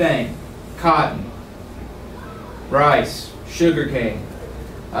just one thing. Cotton, rice, sugarcane.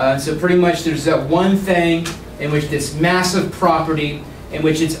 So pretty much there's that one thing in which this massive property in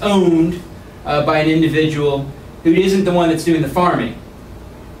which it's owned by an individual who isn't the one that's doing the farming.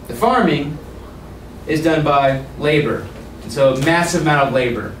 The farming is done by labor. And so a massive amount of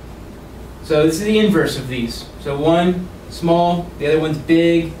labor. So this is the inverse of these. So one small, the other one's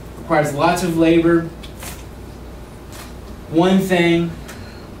big, requires lots of labor. One thing,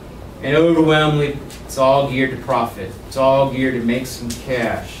 and overwhelmingly, it's all geared to profit. It's all geared to make some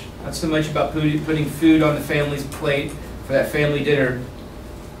cash. Not so much about putting food on the family's plate for that family dinner.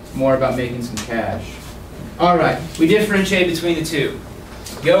 It's more about making some cash. All right, we differentiate between the two.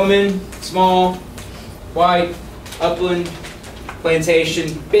 Yeoman, small, white, upland,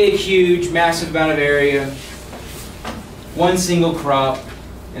 plantation, big, huge, massive amount of area. One single crop,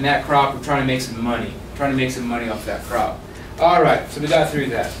 and that crop we're trying to make some money. Trying to make some money off that crop. All right, so we got through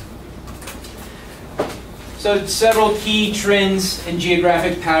that. So several key trends and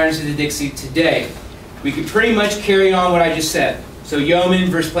geographic patterns in the Dixie today. We could pretty much carry on what I just said. So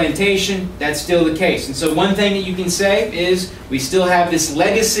yeoman versus plantation, that's still the case. And so one thing that you can say is we still have this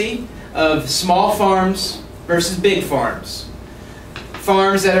legacy of small farms versus big farms.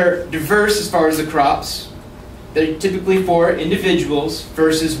 farms that are diverse as far as the crops. They're typically for individuals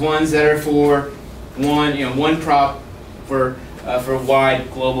versus ones that are for one crop for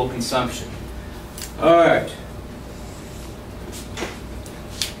wide global consumption. All right.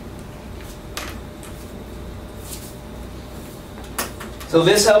 So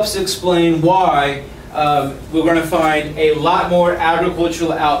this helps to explain why we're going to find a lot more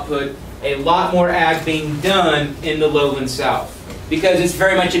agricultural output, a lot more ag being done in the lowland South, because it's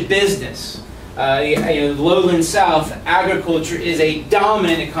very much a business. The lowland South, agriculture is a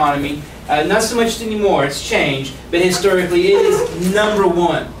dominant economy. Not so much anymore, it's changed, but historically it is number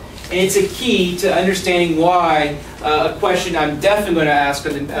one. And it's a key to understanding why, a question I'm definitely going to ask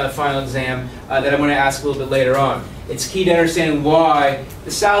on the final exam that I'm going to ask a little bit later on. It's key to understanding why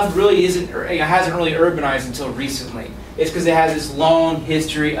the South really hasn't really urbanized until recently. It's because it has this long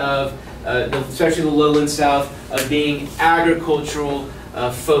history of, especially the lowland South, of being agricultural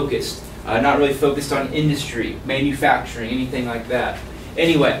focused. Not really focused on industry, manufacturing, anything like that.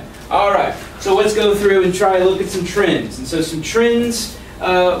 Anyway, all right, so let's go through and try to look at some trends. And so some trends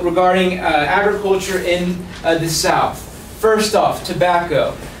regarding agriculture in the South. First off,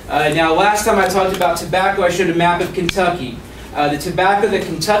 tobacco. Now, last time I talked about tobacco, I showed a map of Kentucky. The tobacco that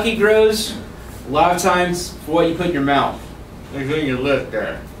Kentucky grows, a lot of times, for what you put in your mouth. There's in your lip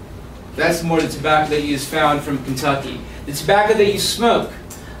there. That's more the tobacco that you found from Kentucky. The tobacco that you smoke.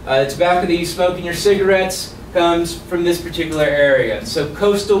 The tobacco that you smoke in your cigarettes comes from this particular area. So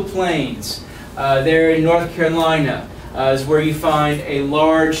coastal plains, there in North Carolina, is where you find a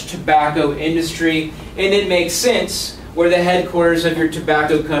large tobacco industry, and it makes sense where the headquarters of your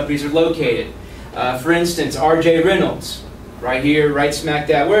tobacco companies are located. For instance, R.J. Reynolds, right here, right smack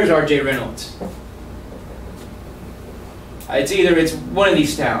dab. Where's R.J. Reynolds? It's one of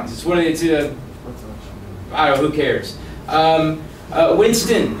these towns. It's one of the, I don't know, who cares?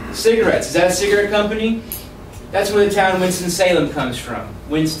 Winston Cigarettes, is that a cigarette company? That's where the town Winston-Salem comes from,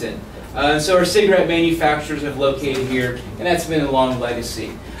 Winston. So our cigarette manufacturers have located here, and that's been a long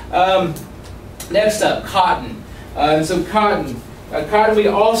legacy. Next up, cotton. So cotton, we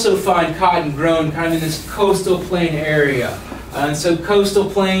also find cotton grown kind of in this coastal plain area. And so coastal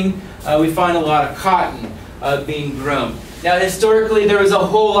plain, we find a lot of cotton being grown. Now historically there was a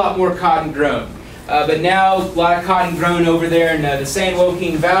whole lot more cotton grown. But now a lot of cotton grown over there in the San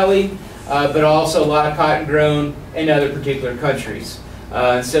Joaquin Valley, but also a lot of cotton grown in other particular countries.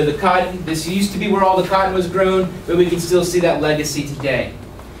 So the cotton, this used to be where all the cotton was grown, but we can still see that legacy today.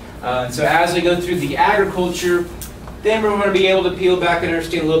 So as we go through the agriculture, then we're going to be able to peel back and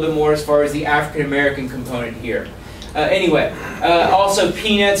understand a little bit more as far as the African American component here. Also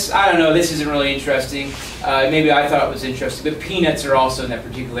peanuts, I don't know, this isn't really interesting. Maybe I thought it was interesting, but peanuts are also in that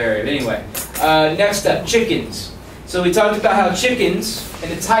particular area. But anyway, next up, chickens. So we talked about how chickens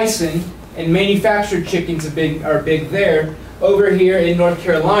and the Tyson and manufactured chickens are big there. Over here in North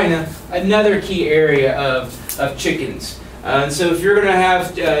Carolina, another key area of chickens. So if you're going to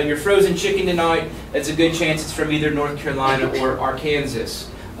have your frozen chicken tonight, it's a good chance it's from either North Carolina or Arkansas.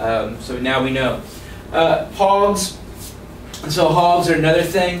 So now we know. Hogs. So hogs are another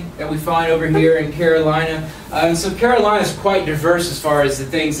thing that we find over here in Carolina. So Carolina is quite diverse as far as the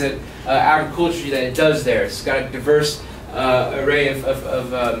things that agriculture that it does there. It's got a diverse array of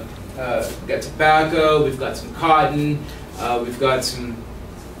we've got tobacco, we've got some cotton, we've got some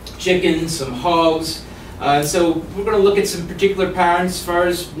chickens, some hogs. So we're going to look at some particular patterns as far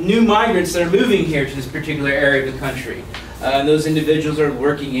as new migrants that are moving here to this particular area of the country. Those individuals are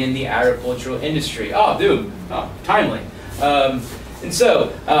working in the agricultural industry. Timely. And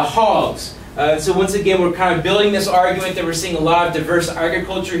so, hogs. So once again, we're kind of building this argument that we're seeing a lot of diverse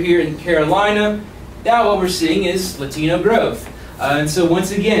agriculture here in Carolina. Now what we're seeing is Latino growth. And so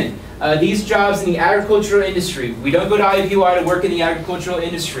once again, these jobs in the agricultural industry, we don't go to IUPUI to work in the agricultural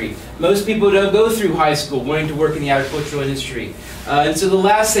industry. Most people don't go through high school wanting to work in the agricultural industry. And so the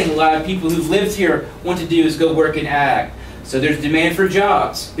last thing a lot of people who've lived here want to do is go work in ag. So there's demand for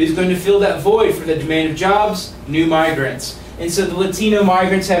jobs. Who's going to fill that void for the demand of jobs? New migrants. And so the Latino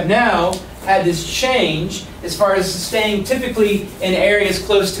migrants have now had this change as far as staying typically in areas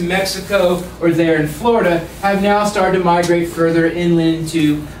close to Mexico or there in Florida, have now started to migrate further inland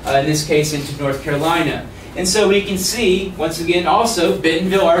to, in this case, into North Carolina. And so we can see, once again, also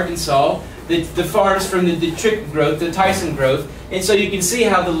Bentonville, Arkansas, the farms from the chicken growth, the Tyson growth. And so you can see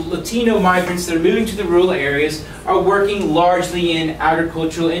how the Latino migrants that are moving to the rural areas are working largely in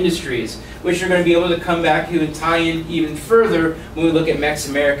agricultural industries. which are going to be able to come back here and tie in even further when we look at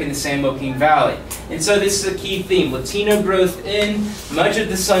Mesoamerica and the San Joaquin Valley. And so this is a key theme. Latino growth in much of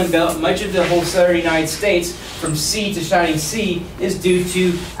the Sun Belt, much of the whole southern United States, from sea to shining sea, is due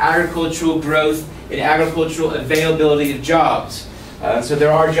to agricultural growth and agricultural availability of jobs. So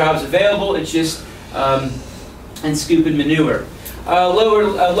there are jobs available, it's just in scooping manure.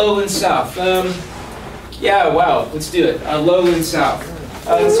 Lowland South. Yeah, wow, let's do it. Lowland South.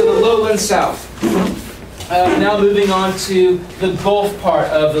 So the Lowland South. Now moving on to the Gulf part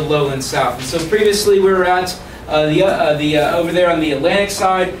of the Lowland South. And so previously we were at over there on the Atlantic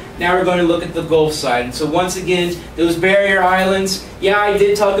side. Now we're going to look at the Gulf side. And so once again, those barrier islands. Yeah, I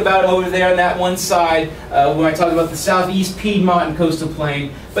did talk about over there on that one side when I talked about the southeast Piedmont and coastal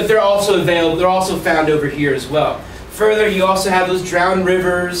plain. But they're also available. They're also found over here as well. Further, you also have those drowned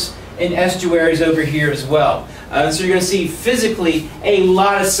rivers and estuaries over here as well. So you're going to see physically a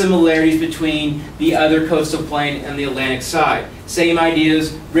lot of similarities between the other coastal plain and the Atlantic side. Same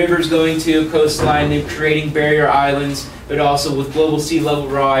ideas, rivers going to a coastline and creating barrier islands, but also with global sea level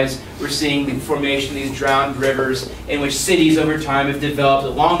rise, we're seeing the formation of these drowned rivers in which cities over time have developed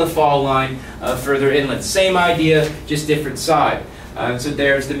along the fall line further inland. Same idea, just different side. So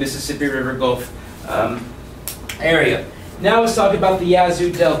there's the Mississippi River Gulf area. Now let's talk about the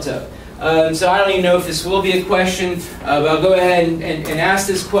Yazoo Delta. So I don't even know if this will be a question, but I'll go ahead and ask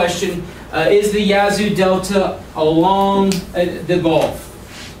this question. Is the Yazoo Delta along the Gulf?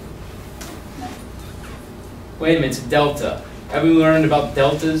 Wait a minute, it's a delta. Have we learned about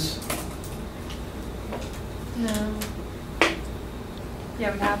deltas? No.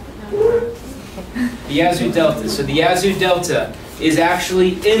 Yeah, we have, but no. The Yazoo Delta. So the Yazoo Delta is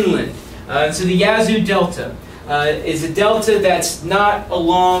actually inland. So the Yazoo Delta is a delta that's not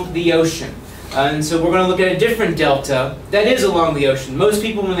along the ocean. And so we're going to look at a different delta that is along the ocean. Most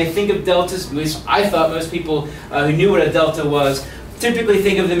people, when they think of deltas, at least I thought most people who knew what a delta was, typically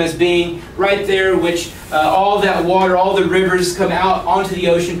think of them as being right there, which all that water, all the rivers come out onto the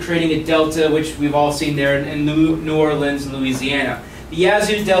ocean, creating a delta, which we've all seen there in New Orleans and Louisiana. The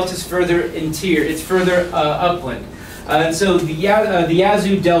Yazoo Delta is further interior, it's further upland. And so the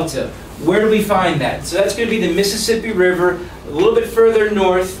Yazoo Delta, where do we find that? So that's going to be the Mississippi River, a little bit further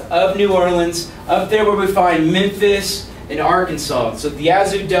north of New Orleans, up there where we find Memphis and Arkansas. So the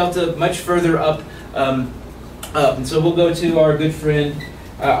Yazoo Delta, much further up. And so we'll go to our good friend,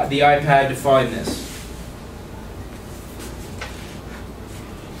 the iPad, to find this.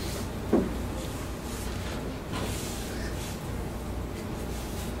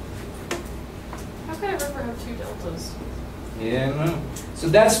 How could a river have two deltas? Yeah, I don't know. So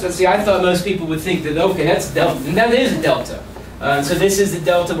see, I thought most people would think that, okay, that's a delta, and that is a delta. So this is the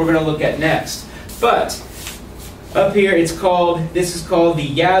delta we're going to look at next. But up here, this is called the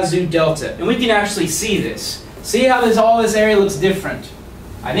Yazoo Delta. And we can actually see this. See how all this area looks different?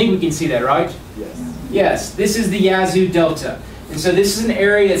 I think we can see that, right? Yes. Yes, this is the Yazoo Delta. And so this is an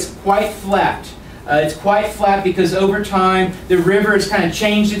area that's quite flat. It's quite flat because over time, the river has kind of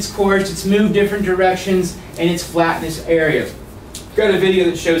changed its course, it's moved different directions, and it's flat in this area. I've got a video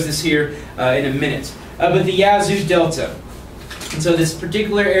that shows this here in a minute. But the Yazoo Delta. And so this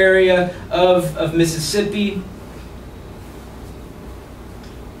particular area of Mississippi,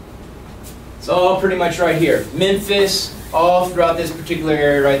 it's all pretty much right here. Memphis, all throughout this particular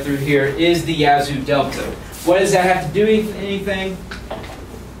area right through here is the Yazoo Delta. What does that have to do with anything?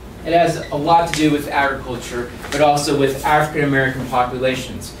 It has a lot to do with agriculture, but also with African American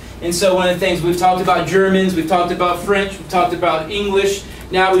populations. And so one of the things, we've talked about Germans, we've talked about French, we've talked about English.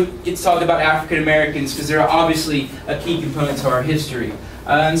 Now we get to talk about African Americans because they're obviously a key component to our history.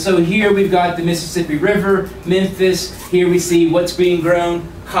 And so here we've got the Mississippi River, Memphis. Here we see what's being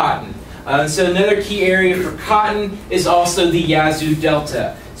grown, cotton. So another key area for cotton is also the Yazoo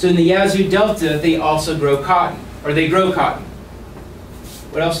Delta. So in the Yazoo Delta, they also grow cotton, or they grow cotton.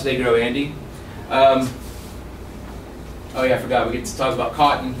 What else do they grow, Andy? Oh yeah, I forgot, we get to talk about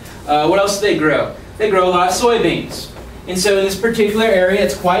cotton. What else do they grow? They grow a lot of soybeans. And so in this particular area,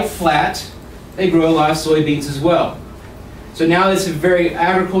 it's quite flat. They grow a lot of soybeans as well. So now it's a very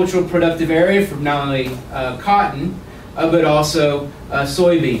agricultural productive area for not only cotton, but also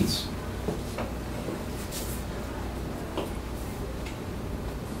soybeans.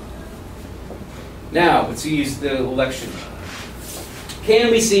 Now, let's use the election.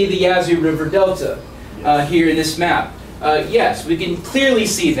 Can we see the Yazoo River Delta here in this map? Yes, we can clearly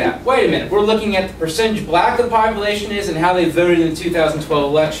see that. Wait a minute, we're looking at the percentage black the population is and how they voted in the 2012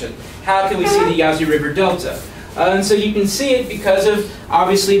 election. How can we see the Yazoo River Delta? And so you can see it because of,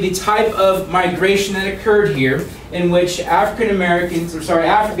 obviously, the type of migration that occurred here, in which Africans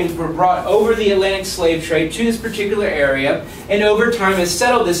were brought over the Atlantic slave trade to this particular area, and over time has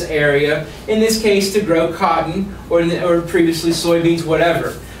settled this area, in this case to grow cotton, or previously soybeans,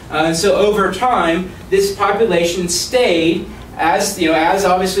 whatever. And so over time, this population stayed, as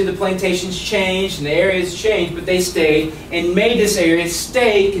obviously the plantations changed and the areas changed, but they stayed and made this area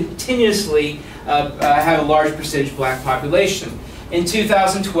stay continuously have a large percentage black population. In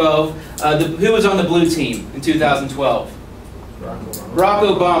 2012, who was on the blue team in 2012? Barack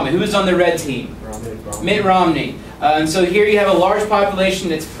Obama. Who was on the red team? Mitt Romney. And so here you have a large population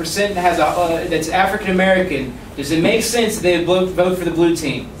that's that's African American. Does it make sense that they vote for the blue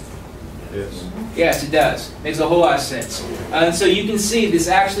team? Yes. Yes, it does. Makes a whole lot of sense. And so you can see this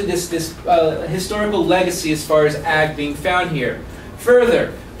historical legacy as far as ag being found here.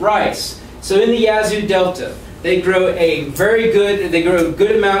 Further, rice. So in the Yazoo Delta, they grow a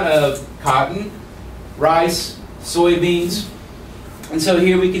good amount of cotton, rice, soybeans. And so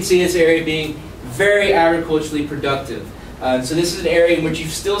here we can see this area being very agriculturally productive. So this is an area in which you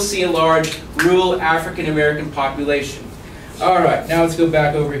still see a large rural African American population. All right, now let's go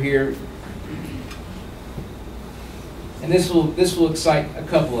back over here. And this will excite a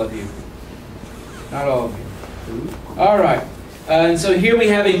couple of you. Not all of you. All right. And so here we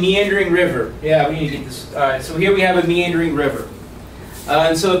have a meandering river. Yeah, we need to get this. All right, so here we have a meandering river.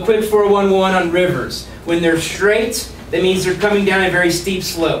 And so a quick 411 on rivers. When they're straight, that means they're coming down a very steep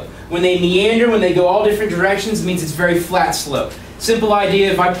slope. When they meander, when they go all different directions, it means it's very flat slope. Simple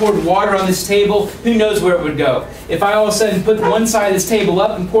idea, if I poured water on this table, who knows where it would go? If I all of a sudden put one side of this table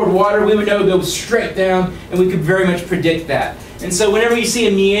up and poured water, we would know it would go straight down, and we could very much predict that. And so whenever you see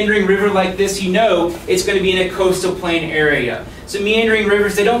a meandering river like this, you know it's going to be in a coastal plain area. So meandering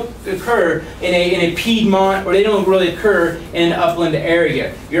rivers, they don't occur in a Piedmont, or they don't really occur in an upland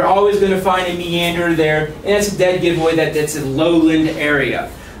area. You're always going to find a meander there, and that's a dead giveaway that that's a lowland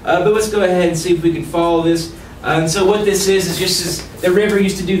area. But let's go ahead and see if we can follow this. And so what this is just as the river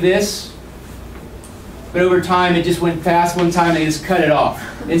used to do this, but over time it just went past one time and they just cut it off.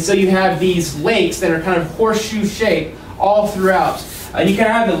 And so you have these lakes that are kind of horseshoe shaped all throughout. And you kind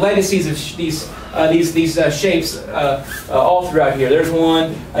of have the legacies of these shapes all throughout here. There's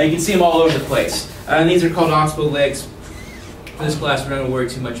one. You can see them all over the place. And these are called oxbow lakes. For this class, we're not going to worry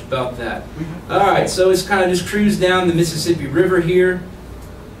too much about that. All right, so let's kind of just cruise down the Mississippi River here.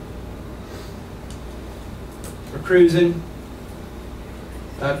 We're cruising.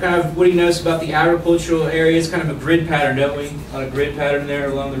 Kind of, what do you notice about the agricultural area? It's kind of a grid pattern, don't we? On a grid pattern there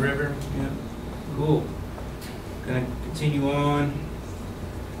along the river. Yeah. Cool. Going to continue on.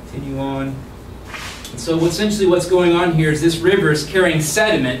 Continue on. And so essentially what's going on here is this river is carrying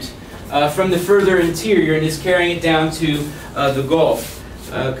sediment from the further interior and is carrying it down to the Gulf.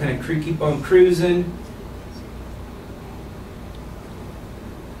 Kind of keep on cruising.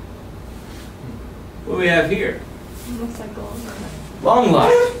 What do we have here? It looks like Long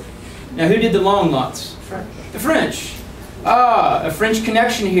lot. Now who did the long lots? French. The French. Ah, a French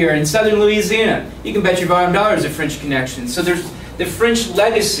connection here in southern Louisiana. You can bet your bottom dollar there's a French connection. So there's the French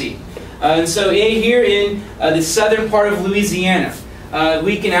legacy. And so here in the southern part of Louisiana,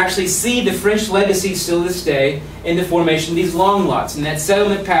 we can actually see the French legacy still to this day in the formation of these long lots. And that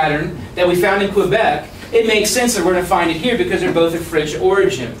settlement pattern that we found in Quebec, it makes sense that we're going to find it here because they're both of French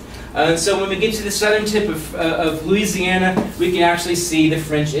origin. So when we get to the southern tip of Louisiana, we can actually see the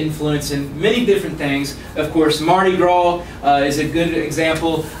French influence in many different things. Of course, Mardi Gras is a good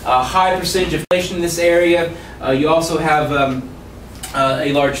example. A high percentage of population in this area. You also have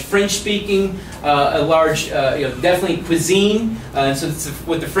a large French-speaking, a large, definitely cuisine. So that's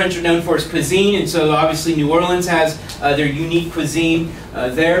what the French are known for is cuisine. And so obviously New Orleans has their unique cuisine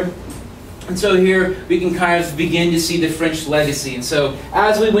there. And so here we can kind of begin to see the French legacy. And so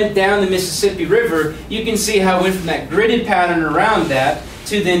as we went down the Mississippi River, you can see how it went from that gridded pattern around that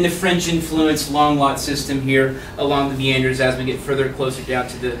to then the French influenced long lot system here along the meanders as we get further closer down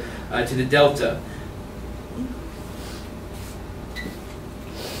to the delta.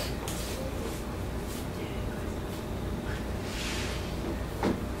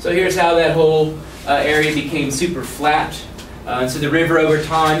 So here's how that whole area became super flat. So the river over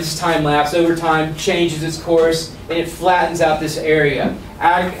time, this is time lapse, over time changes its course and it flattens out this area.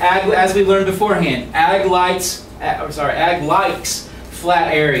 As we learned beforehand, ag likes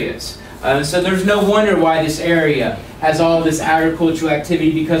flat areas. So there's no wonder why this area has all this agricultural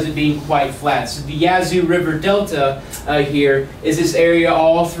activity because of being quite flat. So the Yazoo River Delta here is this area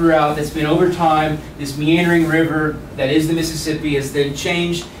all throughout that's been over time, this meandering river that is the Mississippi has then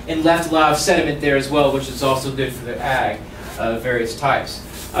changed and left a lot of sediment there as well, which is also good for the ag of various types.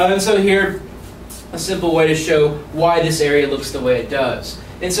 And so here, a simple way to show why this area looks the way it does.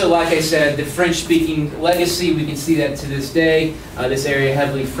 And so, like I said, the French-speaking legacy, we can see that to this day. This area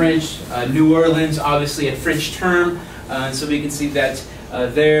heavily French. New Orleans, obviously a French term, so we can see that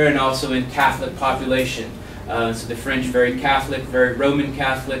there, and also in Catholic population. So the French, very Catholic, very Roman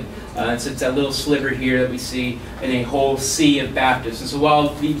Catholic. So it's that little sliver here that we see in a whole sea of Baptists. And so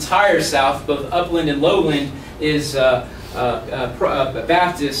while the entire South, both upland and lowland, is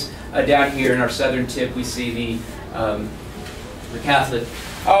Baptist, down here in our southern tip we see the Catholic.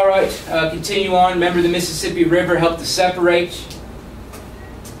 All right, continue on. Remember, the Mississippi River helped to separate.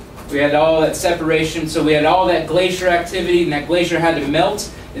 We had all that separation, so we had all that glacier activity, and that glacier had to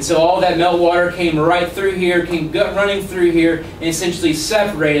melt. And so all that meltwater came right through here, came running through here, and essentially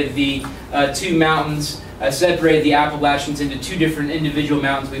separated the two mountains, separated the Appalachians into two different individual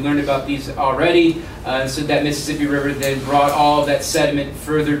mountains. We learned about these already. So that Mississippi River then brought all of that sediment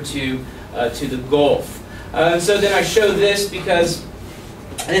further to the Gulf. So then I show this because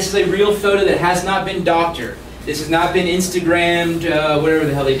this is a real photo that has not been doctored. This has not been Instagrammed, whatever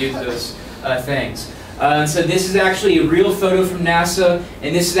the hell they do to those things. So this is actually a real photo from NASA,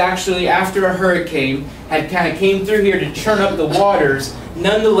 and this is actually after a hurricane had kind of came through here to churn up the waters.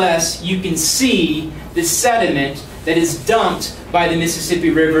 Nonetheless, you can see the sediment that is dumped by the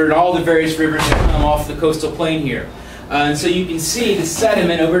Mississippi River and all the various rivers that come off the coastal plain here. And so you can see the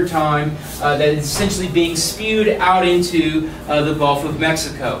sediment over time that is essentially being spewed out into the Gulf of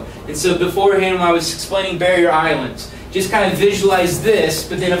Mexico. And so beforehand, when I was explaining barrier islands, just kind of visualize this,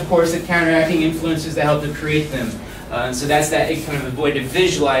 but then of course the counteracting influences that help to create them. And so that's that kind of a way to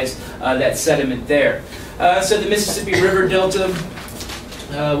visualize that sediment there. So the Mississippi River Delta,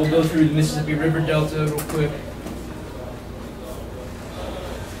 we'll go through the Mississippi River Delta real quick.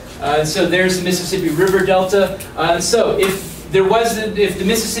 So there's the Mississippi River Delta. So if the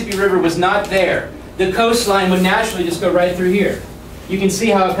Mississippi River was not there, the coastline would naturally just go right through here. You can see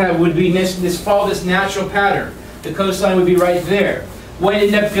how it kind of would be follow this natural pattern. The coastline would be right there. When it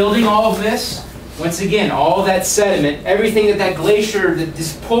ended up building all of this, once again, all that sediment, everything that glacier that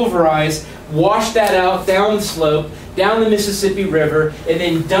just pulverized, washed that out down the slope, down the Mississippi River, and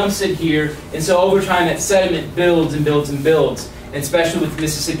then dumps it here. And so over time, that sediment builds and builds and builds. And especially with the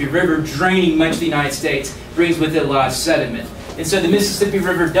Mississippi River draining much of the United States, brings with it a lot of sediment. And so the Mississippi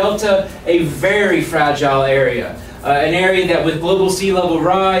River Delta, a very fragile area. An area that with global sea level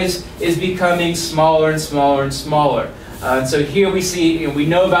rise is becoming smaller and smaller and smaller. So here we see, we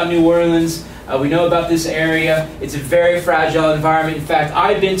know about New Orleans, we know about this area. It's a very fragile environment. In fact,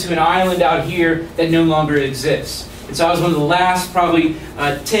 I've been to an island out here that no longer exists. And so I was one of the last probably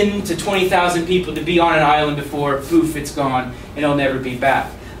 10 to 20,000 people to be on an island before, poof, it's gone, and it'll never be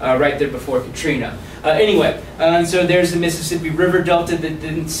back, right there before Katrina. Anyway, so there's the Mississippi River Delta that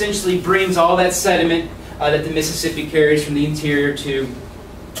essentially brings all that sediment that the Mississippi carries from the interior to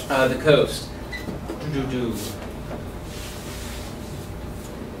the coast.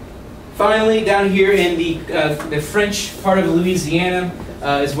 Finally, down here in the French part of Louisiana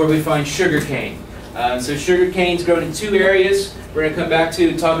is where we find sugarcane. So sugarcane is grown in two areas. We're going to come back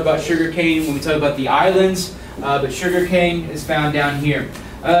to talk about sugarcane when we talk about the islands, but sugarcane is found down here.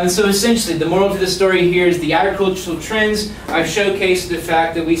 So essentially, the moral to the story here is the agricultural trends. I've showcased the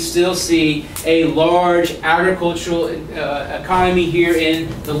fact that we still see a large agricultural economy here in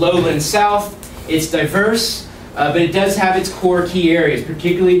the lowland South. It's diverse, but it does have its core key areas,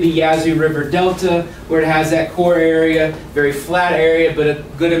 particularly the Yazoo River Delta, where it has that core area, very flat area, but a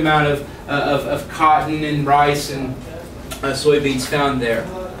good amount of cotton and rice and soybeans found there.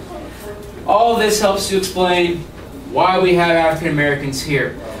 All this helps to explain why we have African Americans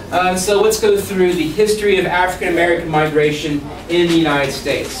here. So let's go through the history of African American migration in the United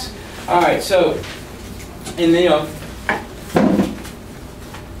States. All right, so, and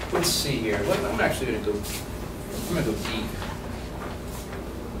let's see here. I'm actually going to go. I'm going to go deep.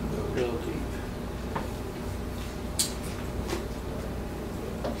 Go real deep.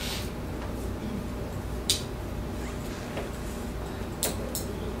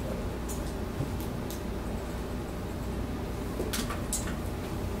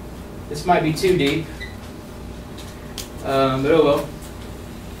 This might be too deep, but oh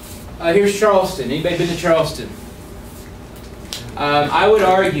well. Here's Charleston. Anybody been to Charleston? I would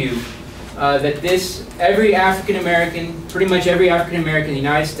argue that every African American, pretty much every African American in the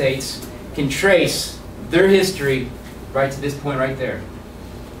United States, can trace their history right to this point right there.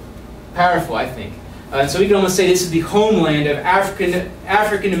 Powerful, I think. So we can almost say this is the homeland of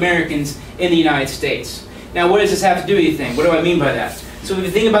African Americans in the United States. Now, what does this have to do with anything? What do I mean by that? So if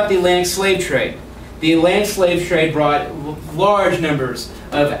you think about the Atlantic slave trade, the Atlantic slave trade brought large numbers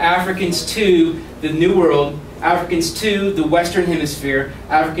of Africans to the New World, Africans to the Western Hemisphere,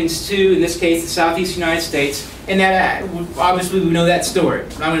 Africans to, in this case, the Southeast United States, and that, obviously we know that story. I'm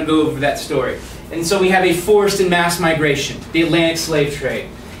not going to go over that story. And so we have a forced and mass migration, the Atlantic slave trade.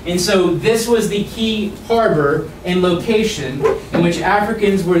 And so this was the key harbor and location in which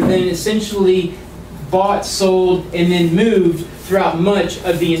Africans were then essentially bought, sold, and then moved throughout much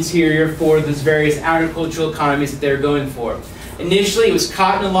of the interior for those various agricultural economies that they were going for. Initially, it was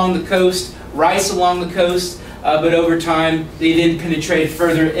cotton along the coast, rice along the coast, but over time, they then penetrated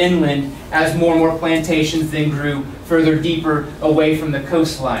further inland as more and more plantations then grew further deeper away from the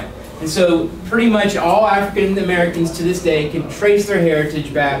coastline. And so pretty much all African Americans to this day can trace their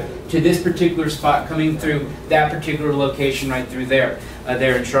heritage back to this particular spot coming through that particular location right through there,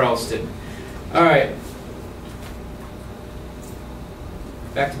 there in Charleston. All right.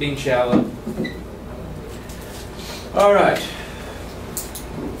 Back to being shallow. All right.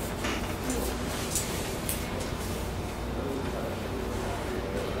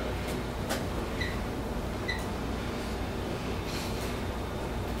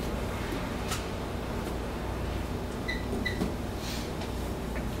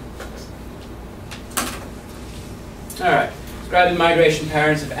 All right, describe the migration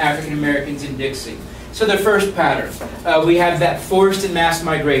patterns of African Americans in Dixie. So the first pattern, we have that forced and mass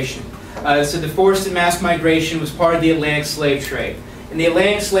migration. So the forced and mass migration was part of the Atlantic slave trade. In the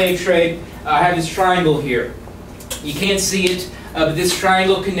Atlantic slave trade, I have this triangle here. You can't see it, but this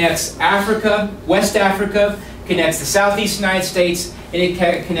triangle connects Africa, West Africa, connects the Southeast United States, and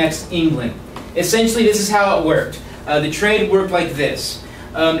it connects England. Essentially, this is how it worked. The trade worked like this.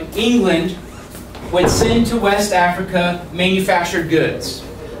 England would send to West Africa manufactured goods.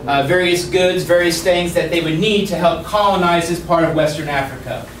 Various goods, various things that they would need to help colonize this part of Western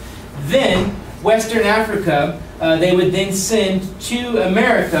Africa. Then, Western Africa, they would then send to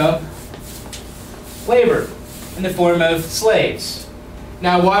America labor in the form of slaves.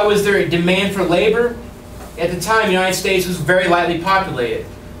 Now, why was there a demand for labor? At the time, the United States was very lightly populated.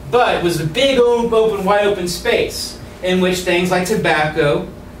 But it was a big, open, wide open space in which things like tobacco,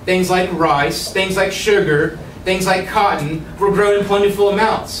 things like rice, things like sugar, things like cotton were grown in plentiful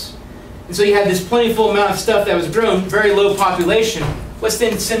amounts. And so you had this plentiful amount of stuff that was grown, very low population. Let's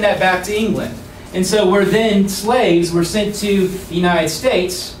then send that back to England. And so where then slaves were sent to the United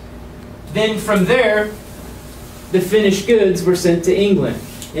States, then from there, the finished goods were sent to England.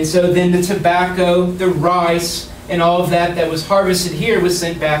 And so then the tobacco, the rice, and all of that was harvested here was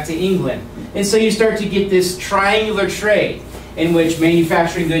sent back to England. And so you start to get this triangular trade in which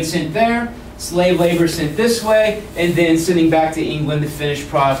manufacturing goods sent there, slave labor sent this way, and then sending back to England the finished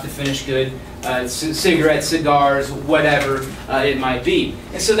product, the finished good, cigarettes, cigars, whatever it might be.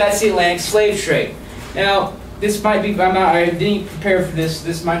 And so that's the Atlantic slave trade. Now, this might be, I didn't prepare for this,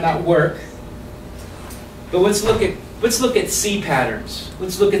 this might not work, but let's look at sea patterns.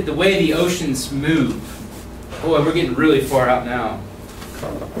 Let's look at the way the oceans move. Boy, we're getting really far out now.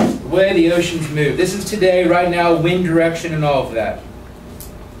 The way the oceans move. This is today, right now, wind direction and all of that.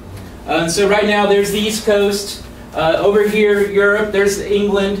 So right now, there's the East Coast. Over here, Europe. There's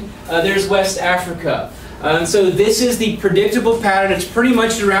England. There's West Africa. So this is the predictable pattern. It's pretty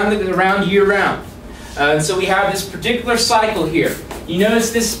much around year-round. So we have this particular cycle here. You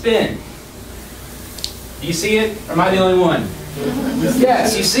notice this spin. Do you see it? Or am I the only one?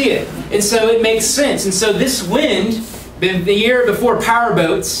 Yes, you see it. And so it makes sense. And so this wind, the year before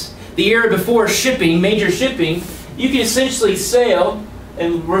powerboats, the year before shipping, major shipping, you can essentially sail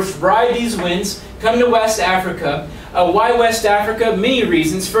and ride these winds, come to West Africa. Why West Africa? Many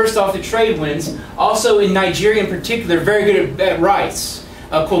reasons. First off, the trade winds. Also in Nigeria in particular, very good at rice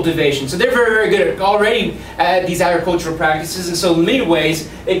cultivation. So they're very, very good already at these agricultural practices. And so in many ways,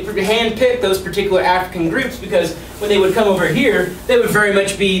 they handpicked those particular African groups because when they would come over here, they would very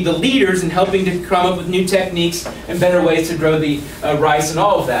much be the leaders in helping to come up with new techniques and better ways to grow the rice and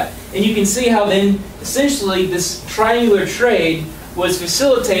all of that. And you can see how then essentially this triangular trade was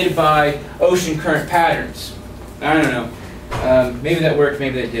facilitated by ocean current patterns. I don't know. Maybe that worked,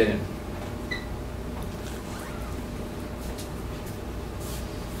 maybe that didn't.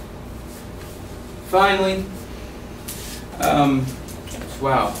 Finally,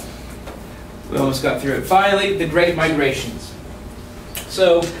 wow, we almost got through it. Finally, the Great Migrations.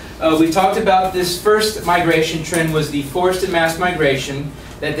 So we talked about this first migration trend was the forced and mass migration.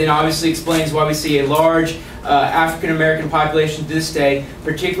 that then obviously explains why we see a large African American population to this day,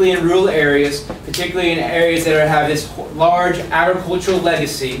 particularly in rural areas, particularly in areas that have this large agricultural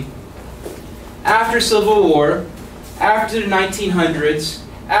legacy. After Civil War, after the 1900s,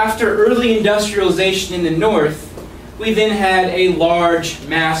 after early industrialization in the North, we then had a large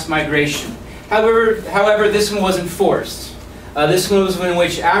mass migration. However, this one wasn't forced. This one was one in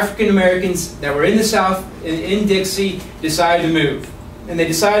which African Americans that were in the South, in Dixie, decided to move. And they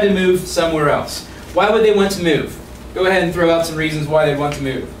decided to move somewhere else. Why would they want to move? Go ahead and throw out some reasons why they'd want to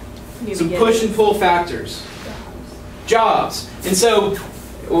move. Some push and pull factors. Jobs. And so,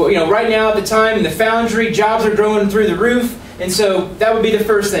 right now at the time in the foundry, jobs are growing through the roof. And so that would be the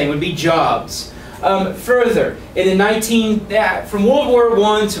first thing, would be jobs. Further, in the from World War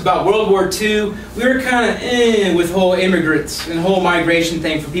I to about World War II, we were kind of with whole immigrants and whole migration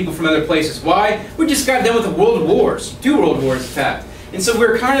thing for people from other places. Why? We just got done with the World Wars, 2 World Wars in fact. And so we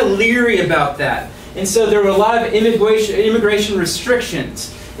were kind of leery about that. And so there were a lot of immigration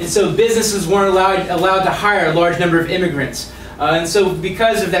restrictions. And so businesses weren't allowed to hire a large number of immigrants. And so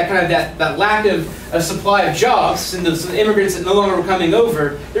because of that kind of that lack of a supply of jobs and those immigrants that no longer were coming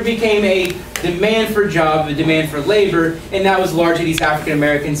over, there became a demand for jobs, a demand for labor, and that was largely these African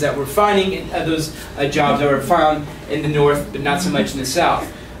Americans that were finding those jobs that were found in the North, but not so much in the South.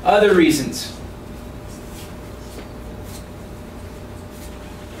 Other reasons.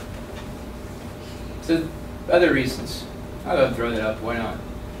 So, other reasons. I'll go throw that up, why not?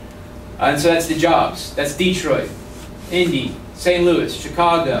 And so that's the jobs. That's Detroit, Indy, St. Louis,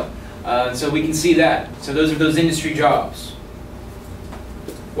 Chicago. So we can see that. So those are those industry jobs.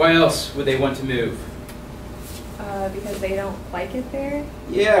 Why else would they want to move? Because they don't like it there?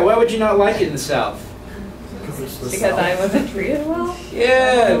 Yeah, why would you not like it in the South? Because I wasn't treated well?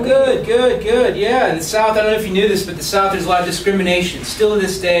 Yeah, good. Yeah, in the South, I don't know if you knew this, but the South, there's a lot of discrimination still to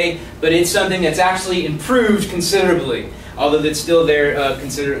this day, but it's something that's actually improved considerably. Although it's still there, we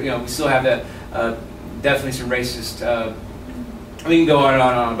still have that, definitely some racist, we can go on and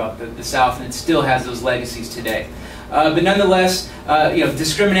on about the South, and it still has those legacies today. But nonetheless,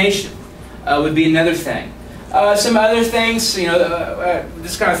 discrimination would be another thing. Some other things,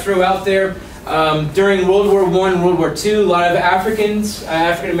 just kind of throw out there. During World War I and World War II, a lot of African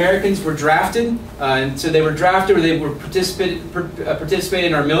Americans were drafted, and so they were drafted or they were participated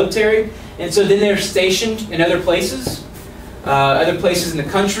in our military, and so then they're stationed in other places in the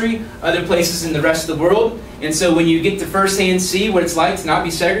country, other places in the rest of the world. And so when you get to firsthand see what it's like to not be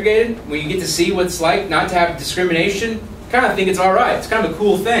segregated, when you get to see what it's like not to have discrimination, kind of think it's all right. It's kind of a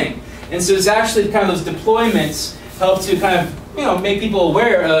cool thing. And so it's actually kind of those deployments help to kind of make people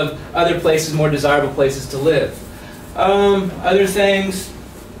aware of other places, more desirable places to live. Other things,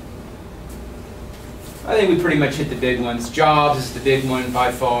 I think we pretty much hit the big ones. Jobs is the big one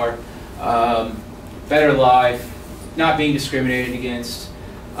by far. Better life, not being discriminated against.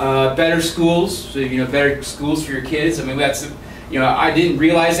 Better schools, so better schools for your kids. I mean, that's I didn't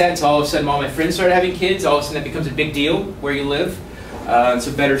realize that until all of a sudden all my friends started having kids. All of a sudden that becomes a big deal where you live.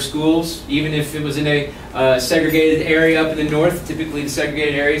 So better schools, even if it was in a segregated area up in the North. Typically, the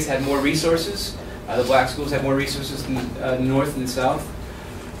segregated areas had more resources. The black schools had more resources in the North and the South.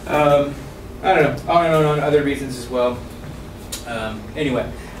 I don't know, on and on other reasons as well.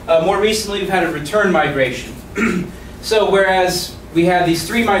 Anyway, more recently we've had a return migration. So whereas we had these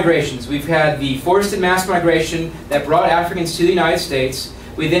 3 migrations, we've had the forced and mass migration that brought Africans to the United States.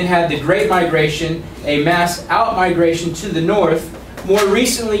 We then had the Great Migration, a mass out-migration to the North. More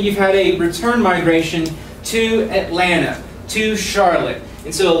recently, you've had a return migration to Atlanta, to Charlotte.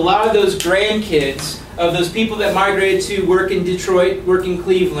 And so a lot of those grandkids of those people that migrated to work in Detroit, work in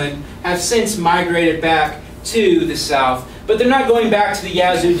Cleveland, have since migrated back to the South. But they're not going back to the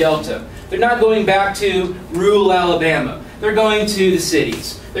Yazoo Delta. They're not going back to rural Alabama. They're going to the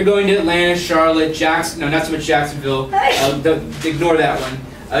cities. They're going to Atlanta, Charlotte, no, not so much Jacksonville. Ignore that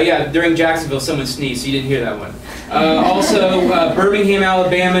one. Yeah, during Jacksonville, someone sneezed, so you didn't hear that one. Also, Birmingham,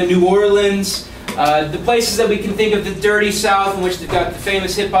 Alabama, New Orleans, the places that we can think of, the dirty South, in which they've got the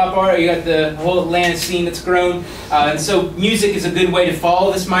famous hip-hop art, you got the whole Atlanta scene that's grown. And so music is a good way to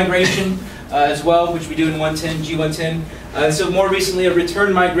follow this migration as well, which we do in 110, G110. So more recently, a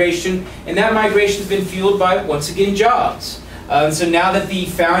return migration, and that migration has been fueled by, once again, jobs. So now that the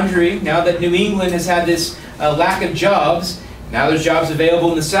foundry, now that New England has had this lack of jobs, now there's jobs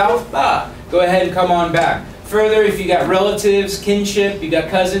available in the South, go ahead and come on back. Further, if you got relatives, kinship, you got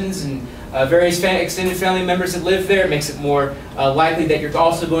cousins, and various extended family members that live there, it makes it more likely that you're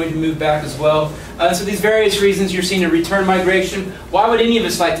also going to move back as well. So these various reasons you're seeing a return migration. Why would any of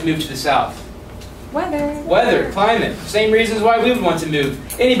us like to move to the South? Weather. Weather, climate, same reasons why we would want to move.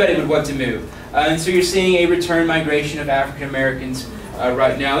 Anybody would want to move. And so you're seeing a return migration of African Americans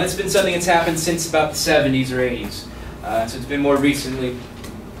right now. It's been something that's happened since about the 70s or 80s. So it's been more recently,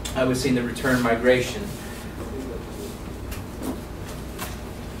 I would say, the return migration.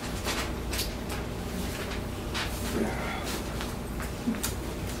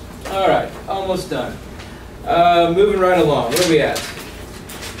 All right, almost done. Moving right along. Where are we at?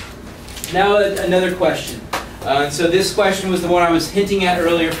 Now another question. So this question was the one I was hinting at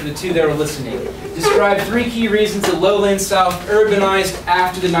earlier for the two that were listening. Describe 3 key reasons the lowland South urbanized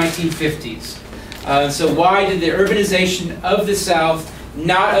after the 1950s. So why did the urbanization of the South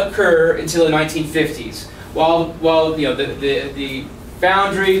not occur until the 1950s? While you know the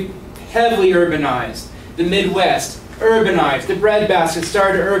Foundry heavily urbanized, the Midwest urbanized, the breadbasket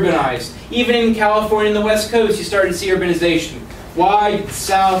started to urbanize. Even in California and the West Coast, you started to see urbanization. Why did the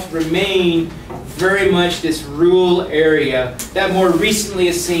South remain very much this rural area that more recently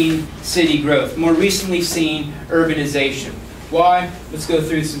has seen city growth, more recently seen urbanization? Why? Let's go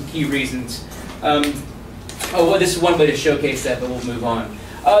through some key reasons. Well, this is one way to showcase that, but we'll move on.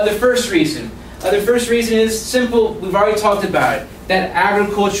 The first reason is simple. We've already talked about it, that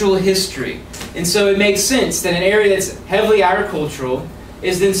agricultural history. And so it makes sense that an area that's heavily agricultural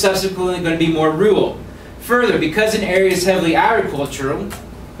is then subsequently going to be more rural. Further, because an area is heavily agricultural,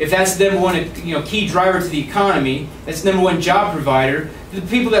 if that's the number one key driver to the economy, that's the number one job provider, the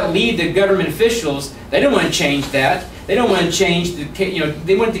people that lead the government officials, they don't want to change that. They don't want to change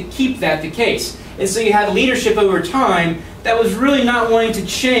they want to keep that the case. And so you had leadership over time that was really not wanting to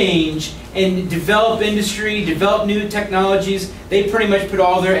change and develop industry, develop new technologies. They pretty much put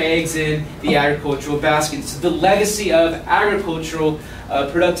all their eggs in the agricultural basket. So the legacy of agricultural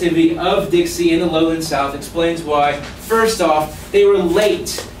productivity of Dixie in the lowland South explains why, first off, they were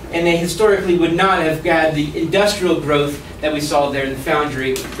late and they historically would not have had the industrial growth that we saw there in the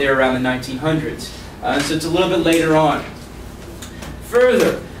Foundry there around the 1900s. So it's a little bit later on.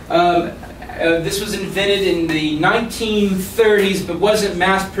 Further, this was invented in the 1930s but wasn't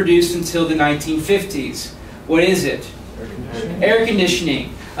mass produced until the 1950s. What is it? Air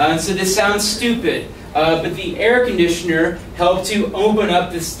conditioning. So this sounds stupid, but the air conditioner helped to open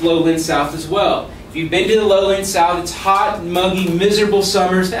up this lowland South as well. If you've been to the lowland South, it's hot, muggy, miserable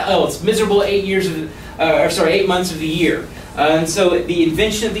summers. Oh, it's miserable 8 months of the year. And so the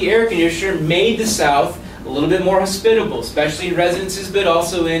invention of the air conditioner made the South a little bit more hospitable, especially in residences, but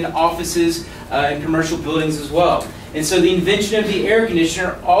also in offices and commercial buildings as well. And so the invention of the air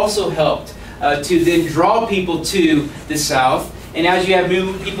conditioner also helped to then draw people to the South. And as you have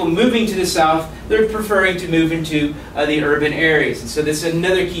people moving to the South, they're preferring to move into the urban areas. And so this is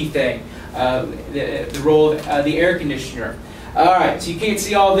another key thing, the role of the air conditioner. All right, so you can't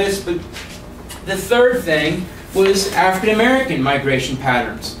see all this, but the third thing was African American migration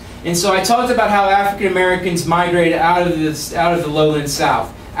patterns. And so I talked about how African Americans migrated out of the lowland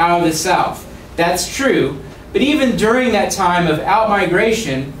South, out of the South. That's true, but even during that time of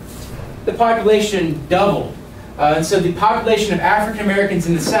out-migration, the population doubled. And so the population of African Americans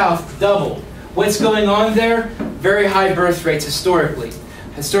in the South doubled. What's going on there? Very high birth rates historically.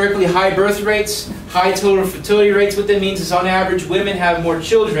 Historically high birth rates, high total fertility rates. What that means is on average women have more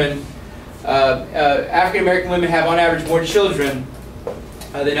children. African American women have on average more children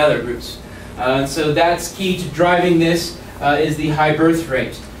than other groups. So that's key to driving this is the high birth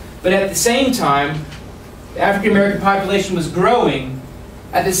rate. But at the same time, the African American population was growing.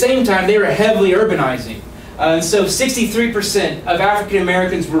 At the same time, they were heavily urbanizing. So 63% of African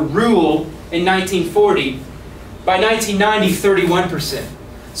Americans were rural in 1940. By 1990, 31%.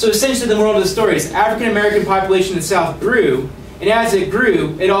 So essentially the moral of the story is African American population in the South grew, and as it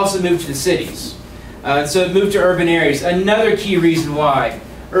grew, it also moved to the cities. So it moved to urban areas. Another key reason why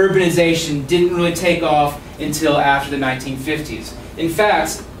urbanization didn't really take off until after the 1950s. In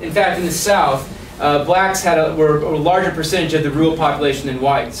fact, in the South, blacks were a larger percentage of the rural population than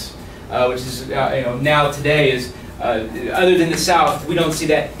whites, which is now today is other than the South, we don't see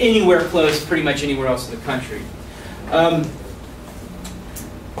that anywhere close, pretty much anywhere else in the country.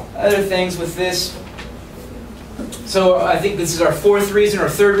 Other things with this. So I think this is our fourth reason, or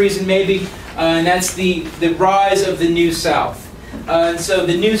third reason maybe, and that's the rise of the New South. So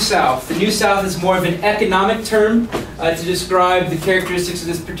the New South. The New South is more of an economic term to describe the characteristics of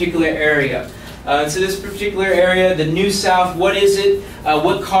this particular area. So this particular area, the New South, what is it?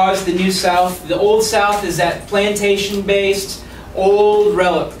 What caused the New South? The Old South is that plantation-based, old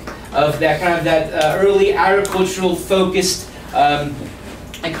relic of that kind of early agricultural-focused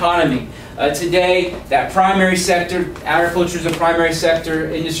economy. Today, that primary sector, agriculture is a primary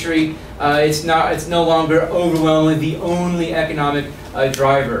sector industry. It's no longer overwhelmingly the only economic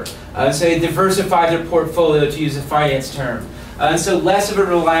driver. So they diversify their portfolio, to use a finance term. And so less of a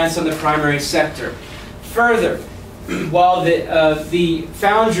reliance on the primary sector. Further, while the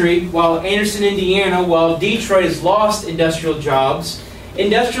foundry, while Anderson, Indiana, while Detroit has lost industrial jobs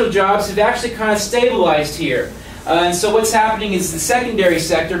have actually kind of stabilized here. And so what's happening is the secondary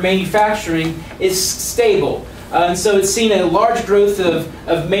sector, manufacturing, is stable. And so it's seen a large growth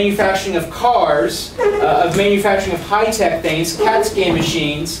of manufacturing of cars, of manufacturing of high-tech things, CAT scan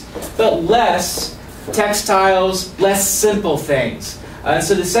machines, but less textiles, less simple things.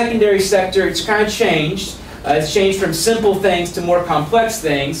 So the secondary sector, it's kind of changed. It's changed from simple things to more complex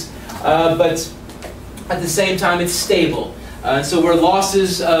things, but at the same time it's stable. So where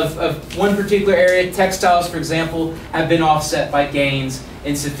losses of one particular area, textiles for example, have been offset by gains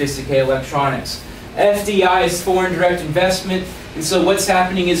in sophisticated electronics. FDI is foreign direct investment, and so what's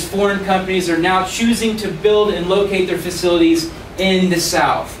happening is foreign companies are now choosing to build and locate their facilities in the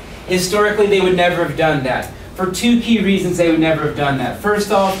South. Historically, they would never have done that. For two key reasons they would never have done that.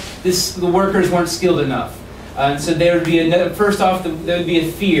 First off, the workers weren't skilled enough. So there would be first off, there would be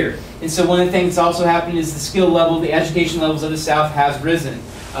a fear. And so one of the things that's also happened is the skill level, the education levels of the South has risen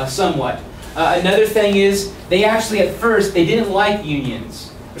somewhat. Another thing is, they actually at first, they didn't like unions.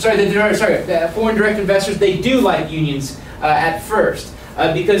 Foreign direct investors, they do like unions at first.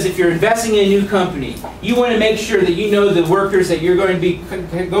 Because if you're investing in a new company, you want to make sure that you know the workers that you're going to be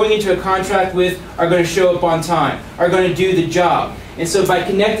going into a contract with are going to show up on time, are going to do the job. And so by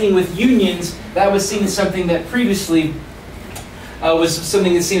connecting with unions, that was seen as something that previously was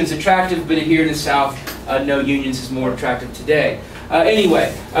something that seemed as attractive, but here in the South, no, unions is more attractive today.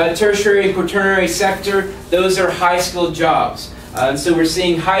 Anyway, tertiary and quaternary sector, those are high-skilled jobs. And so we're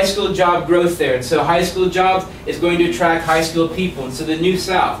seeing high-skilled job growth there. And so high-skilled jobs is going to attract high-skilled people. And so the New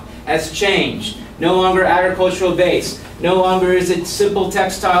South has changed. No longer agricultural based. No longer is it simple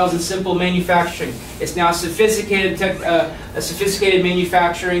textiles and simple manufacturing. It's now sophisticated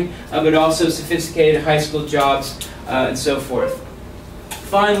manufacturing, but also sophisticated high-skilled jobs and so forth.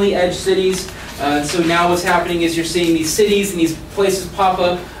 Finally, edge cities. So now what's happening is you're seeing these cities and these places pop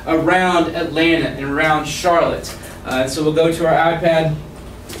up around Atlanta and around Charlotte. So we'll go to our iPad.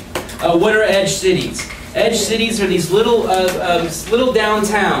 What are edge cities? Edge cities are these little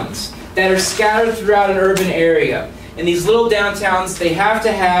downtowns that are scattered throughout an urban area. And these little downtowns, they have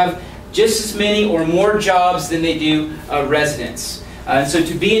to have just as many or more jobs than they do residents. So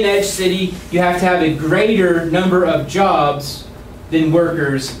to be an edge city, you have to have a greater number of jobs than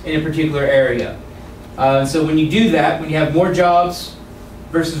workers in a particular area. So when you do that, when you have more jobs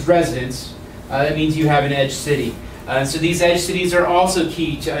versus residents, that means you have an edge city. So these edge cities are also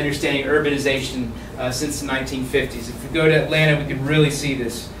key to understanding urbanization since the 1950s. If we go to Atlanta, we can really see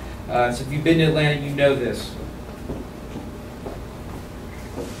this. So if you've been to Atlanta, you know this.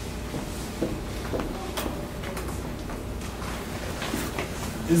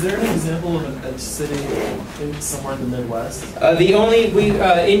 Is there an example of an edge city somewhere in the Midwest?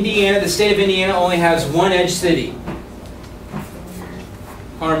 Indiana, the state of Indiana only has one edge city.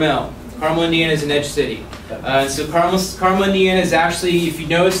 Carmel. Carmel, Indiana is an edge city. So Carmel, Indiana is actually, if you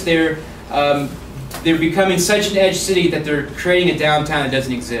notice, they're becoming such an edge city that they're creating a downtown that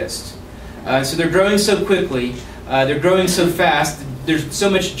doesn't exist. So they're growing so quickly, they're growing so fast, there's so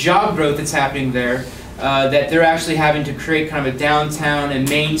much job growth that's happening there that they're actually having to create kind of a downtown and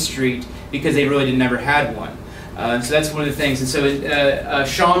Main Street because they really never had one. So that's one of the things. And so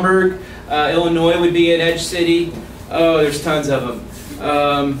Schaumburg, Illinois would be an edge city. Oh, there's tons of them.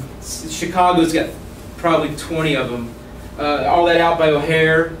 Chicago's got probably 20 of them. All that out by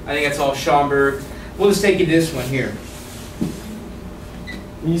O'Hare, I think that's all Schaumburg. We'll just take you to this one here.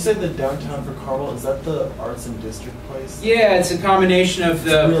 When you said the downtown for Carmel, is that the Arts and District place? Yeah, it's a combination of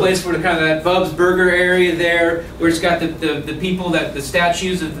the place where kind of that Bub's Burger area there, where it's got the people, the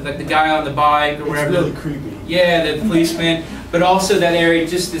statues of the guy on the bike or whatever. It's really creepy. Yeah, the policeman, but also that area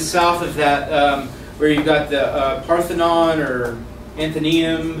just south of that, where you've got the Parthenon or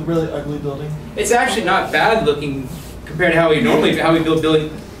Athenaeum. The really ugly building. It's actually not bad looking compared to how we build building.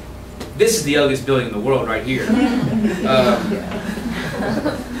 This is the ugliest building in the world right here.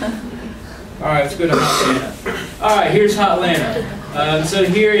 All right, let's go to Atlanta. All right, here's Atlanta. So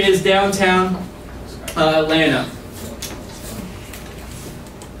here is downtown Atlanta.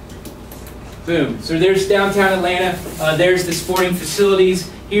 Boom. So there's downtown Atlanta. There's the sporting facilities.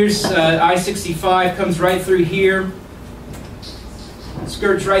 Here's I-65 comes right through here.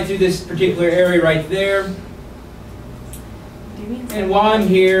 Skirts right through this particular area right there. And while I'm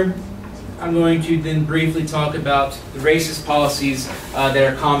here, I'm going to then briefly talk about the racist policies that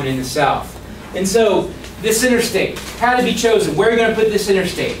are common in the South. And so, this interstate had to be chosen. Where are you going to put this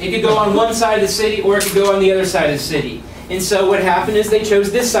interstate? It could go on one side of the city, or it could go on the other side of the city. And so what happened is they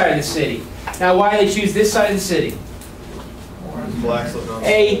chose this side of the city. Now, why did they choose this side of the city? Blacks live on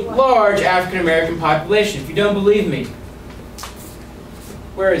A large African American population. If you don't believe me,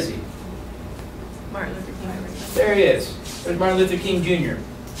 where is he? Martin Luther King. There he is. There's Martin Luther King Jr.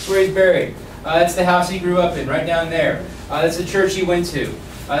 That's where he's buried. That's the house he grew up in, right down there. That's the church he went to.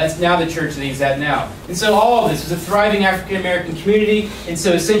 That's now the church that he's at now. And so all of this is a thriving African American community. And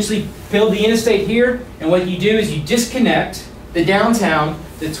so essentially build the interstate here, and what you do is you disconnect the downtown,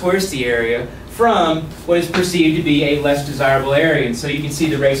 the touristy area, from what is perceived to be a less desirable area. And so you can see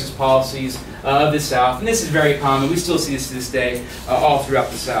the racist policies of the South. And this is very common. We still see this to this day all throughout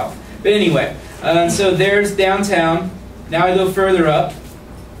the South. But anyway, so there's downtown. Now I go further up.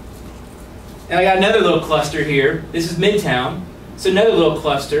 And I got another little cluster here. This is Midtown. So another little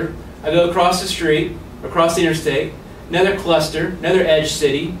cluster. I go across the street, across the interstate. Another cluster, another edge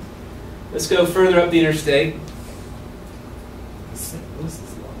city. Let's go further up the interstate.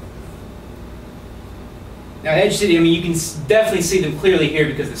 Now edge city, I mean, you can definitely see them clearly here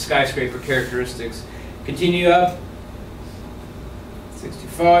because of the skyscraper characteristics. Continue up.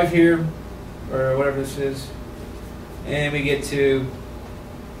 65 here, or whatever this is. And we get to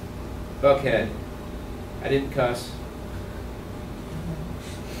Buckhead. I didn't cuss.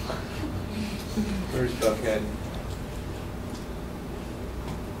 Where's Buckhead?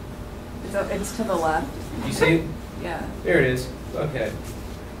 It's to the left. You see it? Yeah. There it is. Buckhead.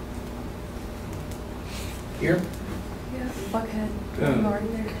 Here? Yeah, Buckhead. Boom.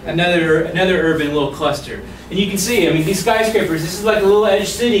 Another urban little cluster. And you can see, I mean, these skyscrapers, this is like a little edge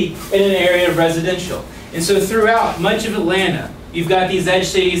city in an area of residential. And so throughout much of Atlanta, you've got these edge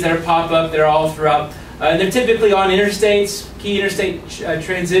cities that are pop up, that are all throughout. They're typically on interstates, key interstate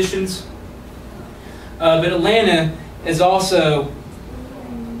transitions. But Atlanta is also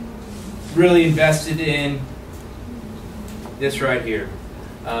really invested in this right here.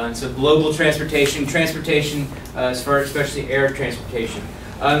 And so global transportation as far as especially air transportation.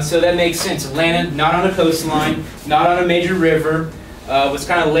 So that makes sense. Atlanta, not on a coastline, not on a major river, was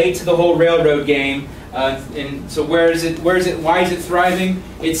kind of late to the whole railroad game. And so why is it thriving?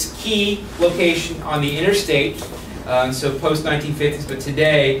 It's key location on the interstate. So post 1950s, but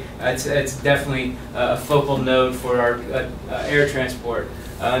today it's definitely a focal node for our air transport.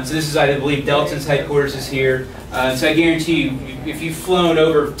 So this is, I believe, Delta's headquarters is here. So I guarantee you, if you've flown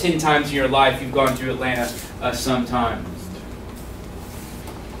over 10 times in your life, you've gone through Atlanta sometime.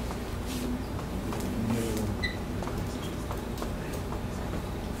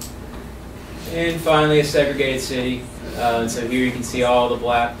 And finally, a segregated city. So here you can see all the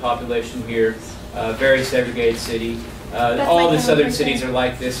black population here. Very segregated city. All the southern cities are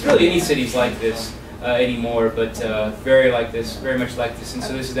like this. Really, any city's like this anymore, but very much like this. And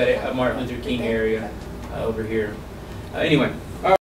so this is that Martin Luther King area over here. Anyway.